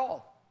food at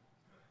all.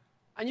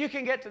 And you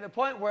can get to the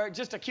point where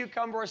just a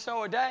cucumber or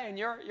so a day and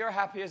you're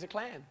happy as a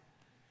clam.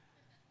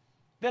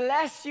 The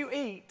less you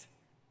eat,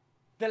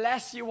 the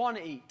less you want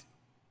to eat,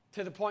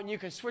 to the point you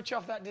can switch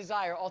off that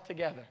desire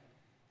altogether.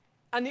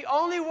 And the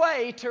only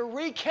way to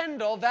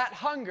rekindle that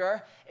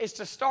hunger is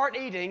to start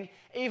eating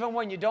even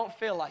when you don't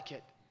feel like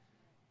it.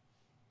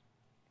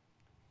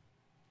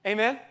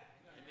 Amen?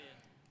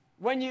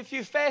 If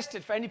you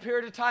fasted for any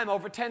period of time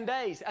over 10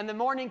 days and the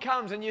morning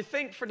comes and you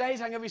think for days,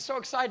 I'm going to be so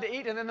excited to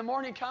eat, and then the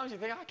morning comes, you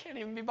think, I can't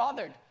even be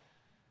bothered.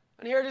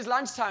 And here it is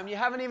lunchtime. You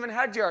haven't even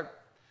had your,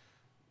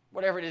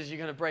 whatever it is you're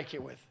going to break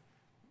it with.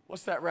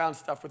 What's that round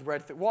stuff with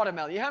red?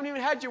 Watermelon. You haven't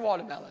even had your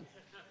watermelon.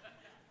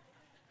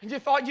 And you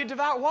thought you'd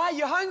devour. Why?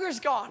 Your hunger's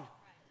gone.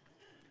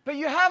 But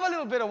you have a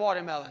little bit of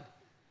watermelon.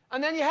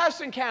 And then you have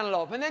some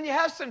cantaloupe. And then you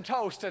have some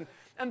toast.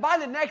 And by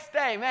the next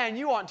day, man,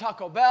 you want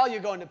Taco Bell. You're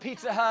going to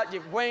Pizza Hut.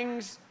 You have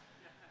wings,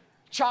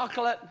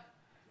 chocolate.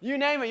 You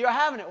name it. You're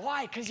having it.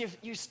 Why? Because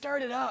you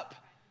stirred it up.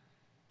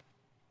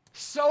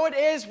 So it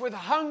is with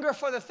hunger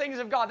for the things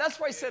of God. That's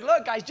why he said,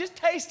 look, guys, just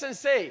taste and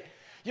see.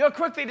 You'll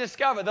quickly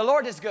discover the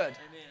Lord is good.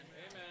 Amen.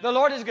 The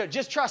Lord is good.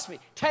 Just trust me.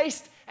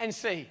 Taste and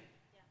see.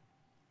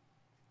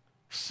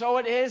 So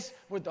it is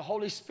with the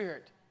Holy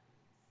Spirit.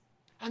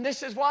 And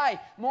this is why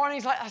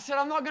mornings like I said,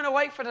 I'm not going to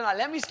wait for tonight.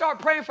 Let me start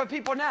praying for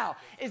people now.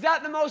 Is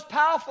that the most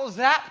powerful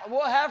zap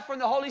we'll have from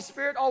the Holy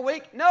Spirit all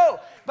week? No.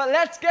 But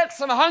let's get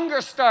some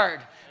hunger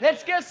stirred.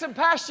 Let's get some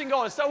passion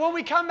going. So when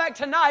we come back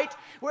tonight,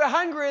 we're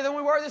hungrier than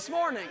we were this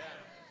morning.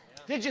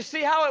 Did you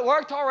see how it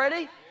worked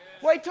already?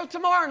 Wait till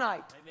tomorrow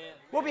night.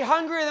 We'll be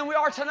hungrier than we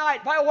are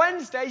tonight. By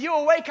Wednesday, you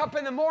will wake up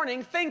in the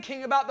morning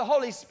thinking about the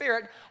Holy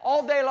Spirit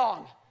all day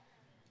long.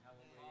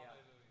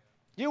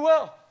 You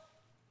will.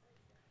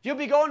 You'll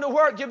be going to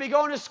work. You'll be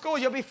going to school.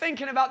 You'll be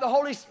thinking about the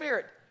Holy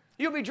Spirit.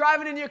 You'll be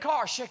driving in your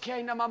car.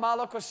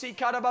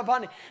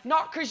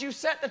 Not because you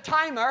set the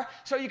timer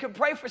so you can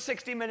pray for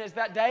 60 minutes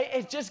that day.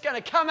 It's just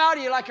going to come out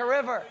of you like a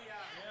river.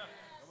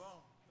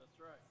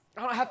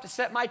 I don't have to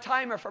set my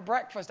timer for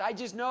breakfast. I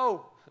just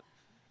know.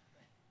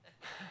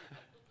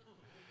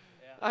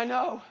 I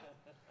know.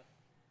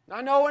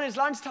 I know when it's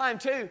lunchtime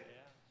too.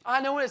 I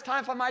know when it's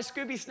time for my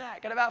Scooby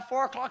snack at about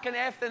 4 o'clock in the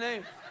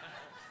afternoon.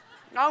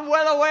 I'm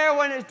well aware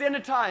when it's dinner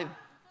time.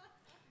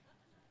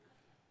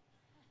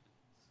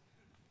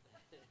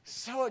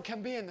 So it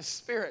can be in the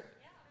Spirit.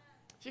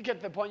 You get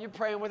to the point you're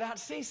praying without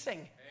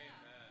ceasing.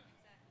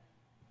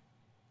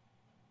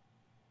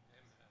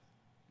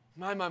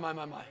 My.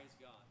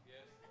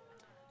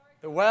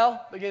 The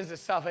well begins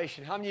with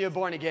salvation. How many of you are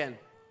born again?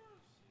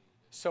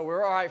 So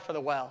we're all right for the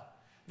well.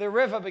 The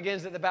river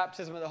begins at the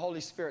baptism of the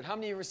Holy Spirit. How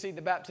many of you received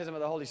the baptism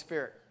of the Holy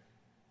Spirit?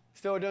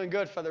 Still doing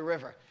good for the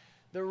river.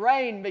 The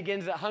rain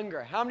begins at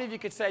hunger. How many of you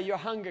could say your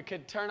hunger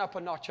could turn up a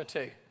notch or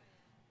two?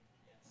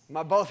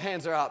 My both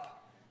hands are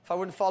up. If I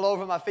wouldn't fall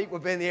over, my feet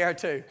would be in the air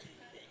too.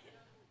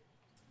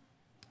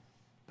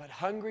 But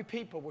hungry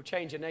people will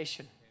change a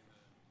nation.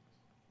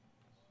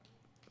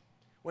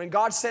 When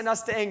God sent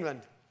us to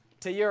England,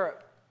 to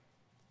Europe,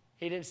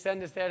 He didn't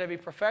send us there to be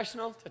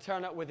professional, to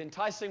turn up with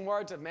enticing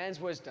words of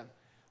man's wisdom.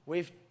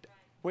 We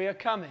are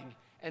coming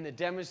in the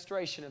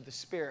demonstration of the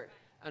Spirit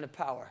and of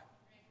power.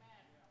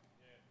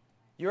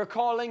 Your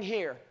calling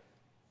here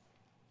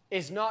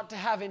is not to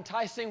have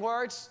enticing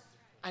words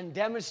and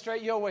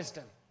demonstrate your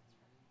wisdom.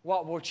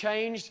 What will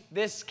change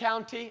this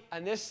county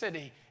and this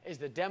city is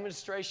the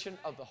demonstration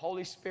of the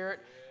Holy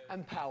Spirit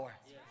and power.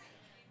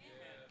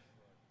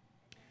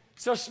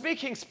 So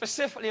speaking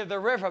specifically of the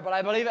river, but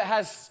I believe it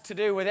has to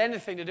do with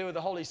anything to do with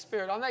the Holy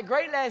Spirit. On that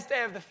great last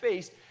day of the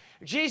feast,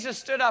 Jesus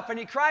stood up and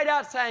He cried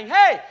out saying,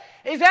 hey,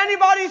 is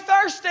anybody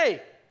thirsty?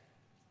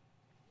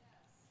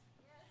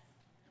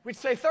 We'd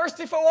say,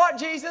 thirsty for what,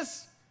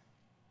 Jesus?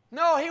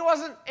 No, He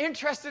wasn't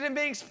interested in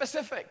being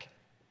specific.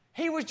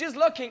 He was just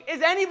looking,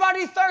 is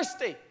anybody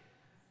thirsty?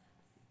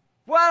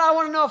 Well, I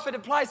want to know if it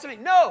applies to me.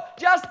 No,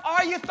 just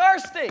are you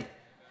thirsty?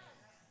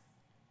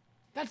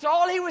 That's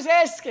all He was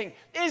asking.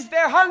 Is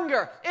there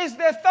hunger? Is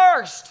there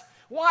thirst?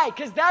 Why?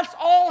 Because that's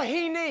all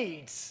He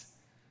needs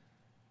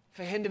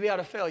for Him to be able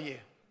to fill you.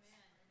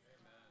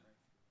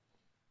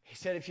 He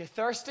said, if you're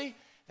thirsty,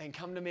 then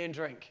come to me and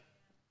drink.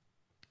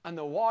 And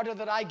the water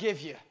that I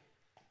give you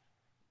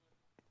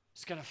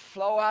is going to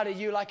flow out of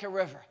you like a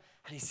river.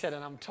 And he said,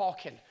 and I'm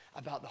talking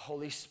about the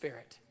Holy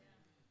Spirit.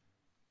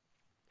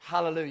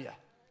 Hallelujah.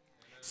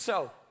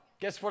 So,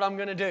 guess what I'm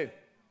going to do?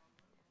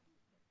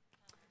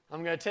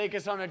 I'm going to take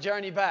us on a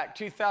journey back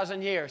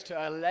 2,000 years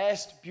to a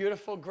last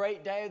beautiful,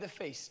 great day of the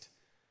feast.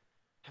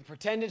 And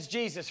pretend it's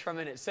Jesus for a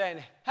minute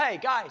saying, hey,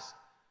 guys,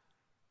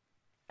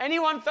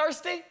 anyone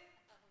thirsty?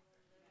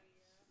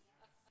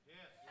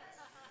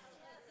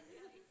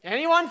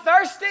 Anyone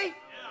thirsty?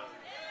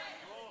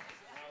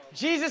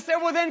 Jesus said,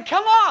 well then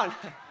come on.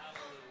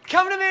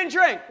 Come to me and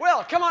drink.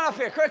 Will, come on up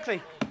here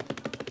quickly.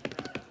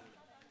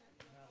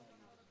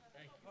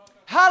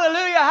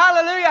 Hallelujah,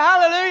 hallelujah,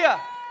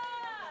 hallelujah.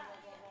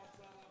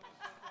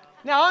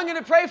 Now I'm going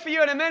to pray for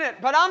you in a minute,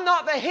 but I'm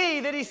not the he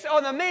that he,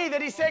 or the me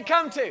that he said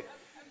come to.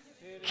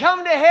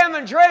 Come to him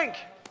and drink.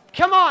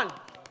 Come on.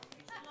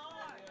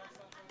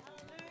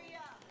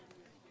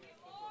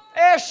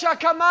 Esha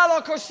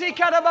kamalo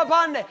kosikara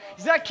babande.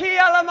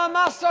 Zakia la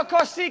mamaso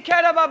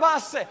kosikara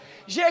babase.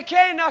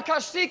 Jekena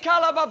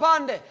kosikala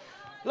babande.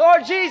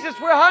 Lord Jesus,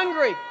 we're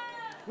hungry.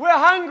 We're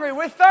hungry.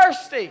 We're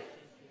thirsty.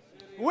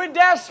 We're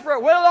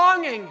desperate. We're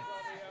longing.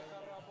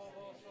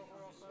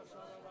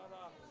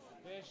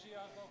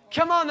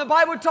 Come on, the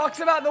Bible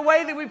talks about the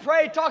way that we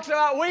pray. It talks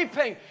about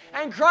weeping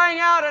and crying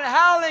out and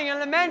howling and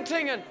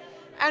lamenting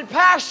and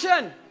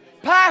passion.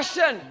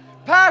 Passion.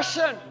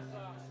 Passion.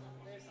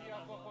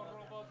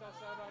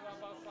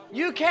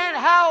 You can't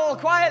howl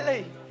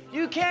quietly.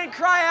 You can't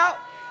cry out.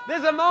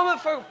 There's a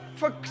moment for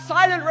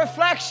silent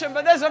reflection,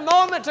 but there's a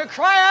moment to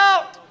cry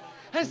out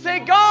and say,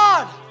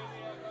 God,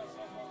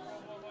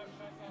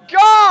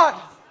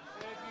 God,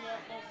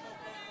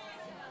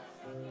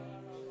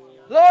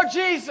 Lord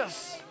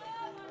Jesus.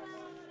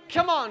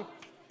 Come on,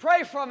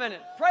 pray for a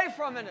minute. Pray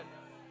for a minute.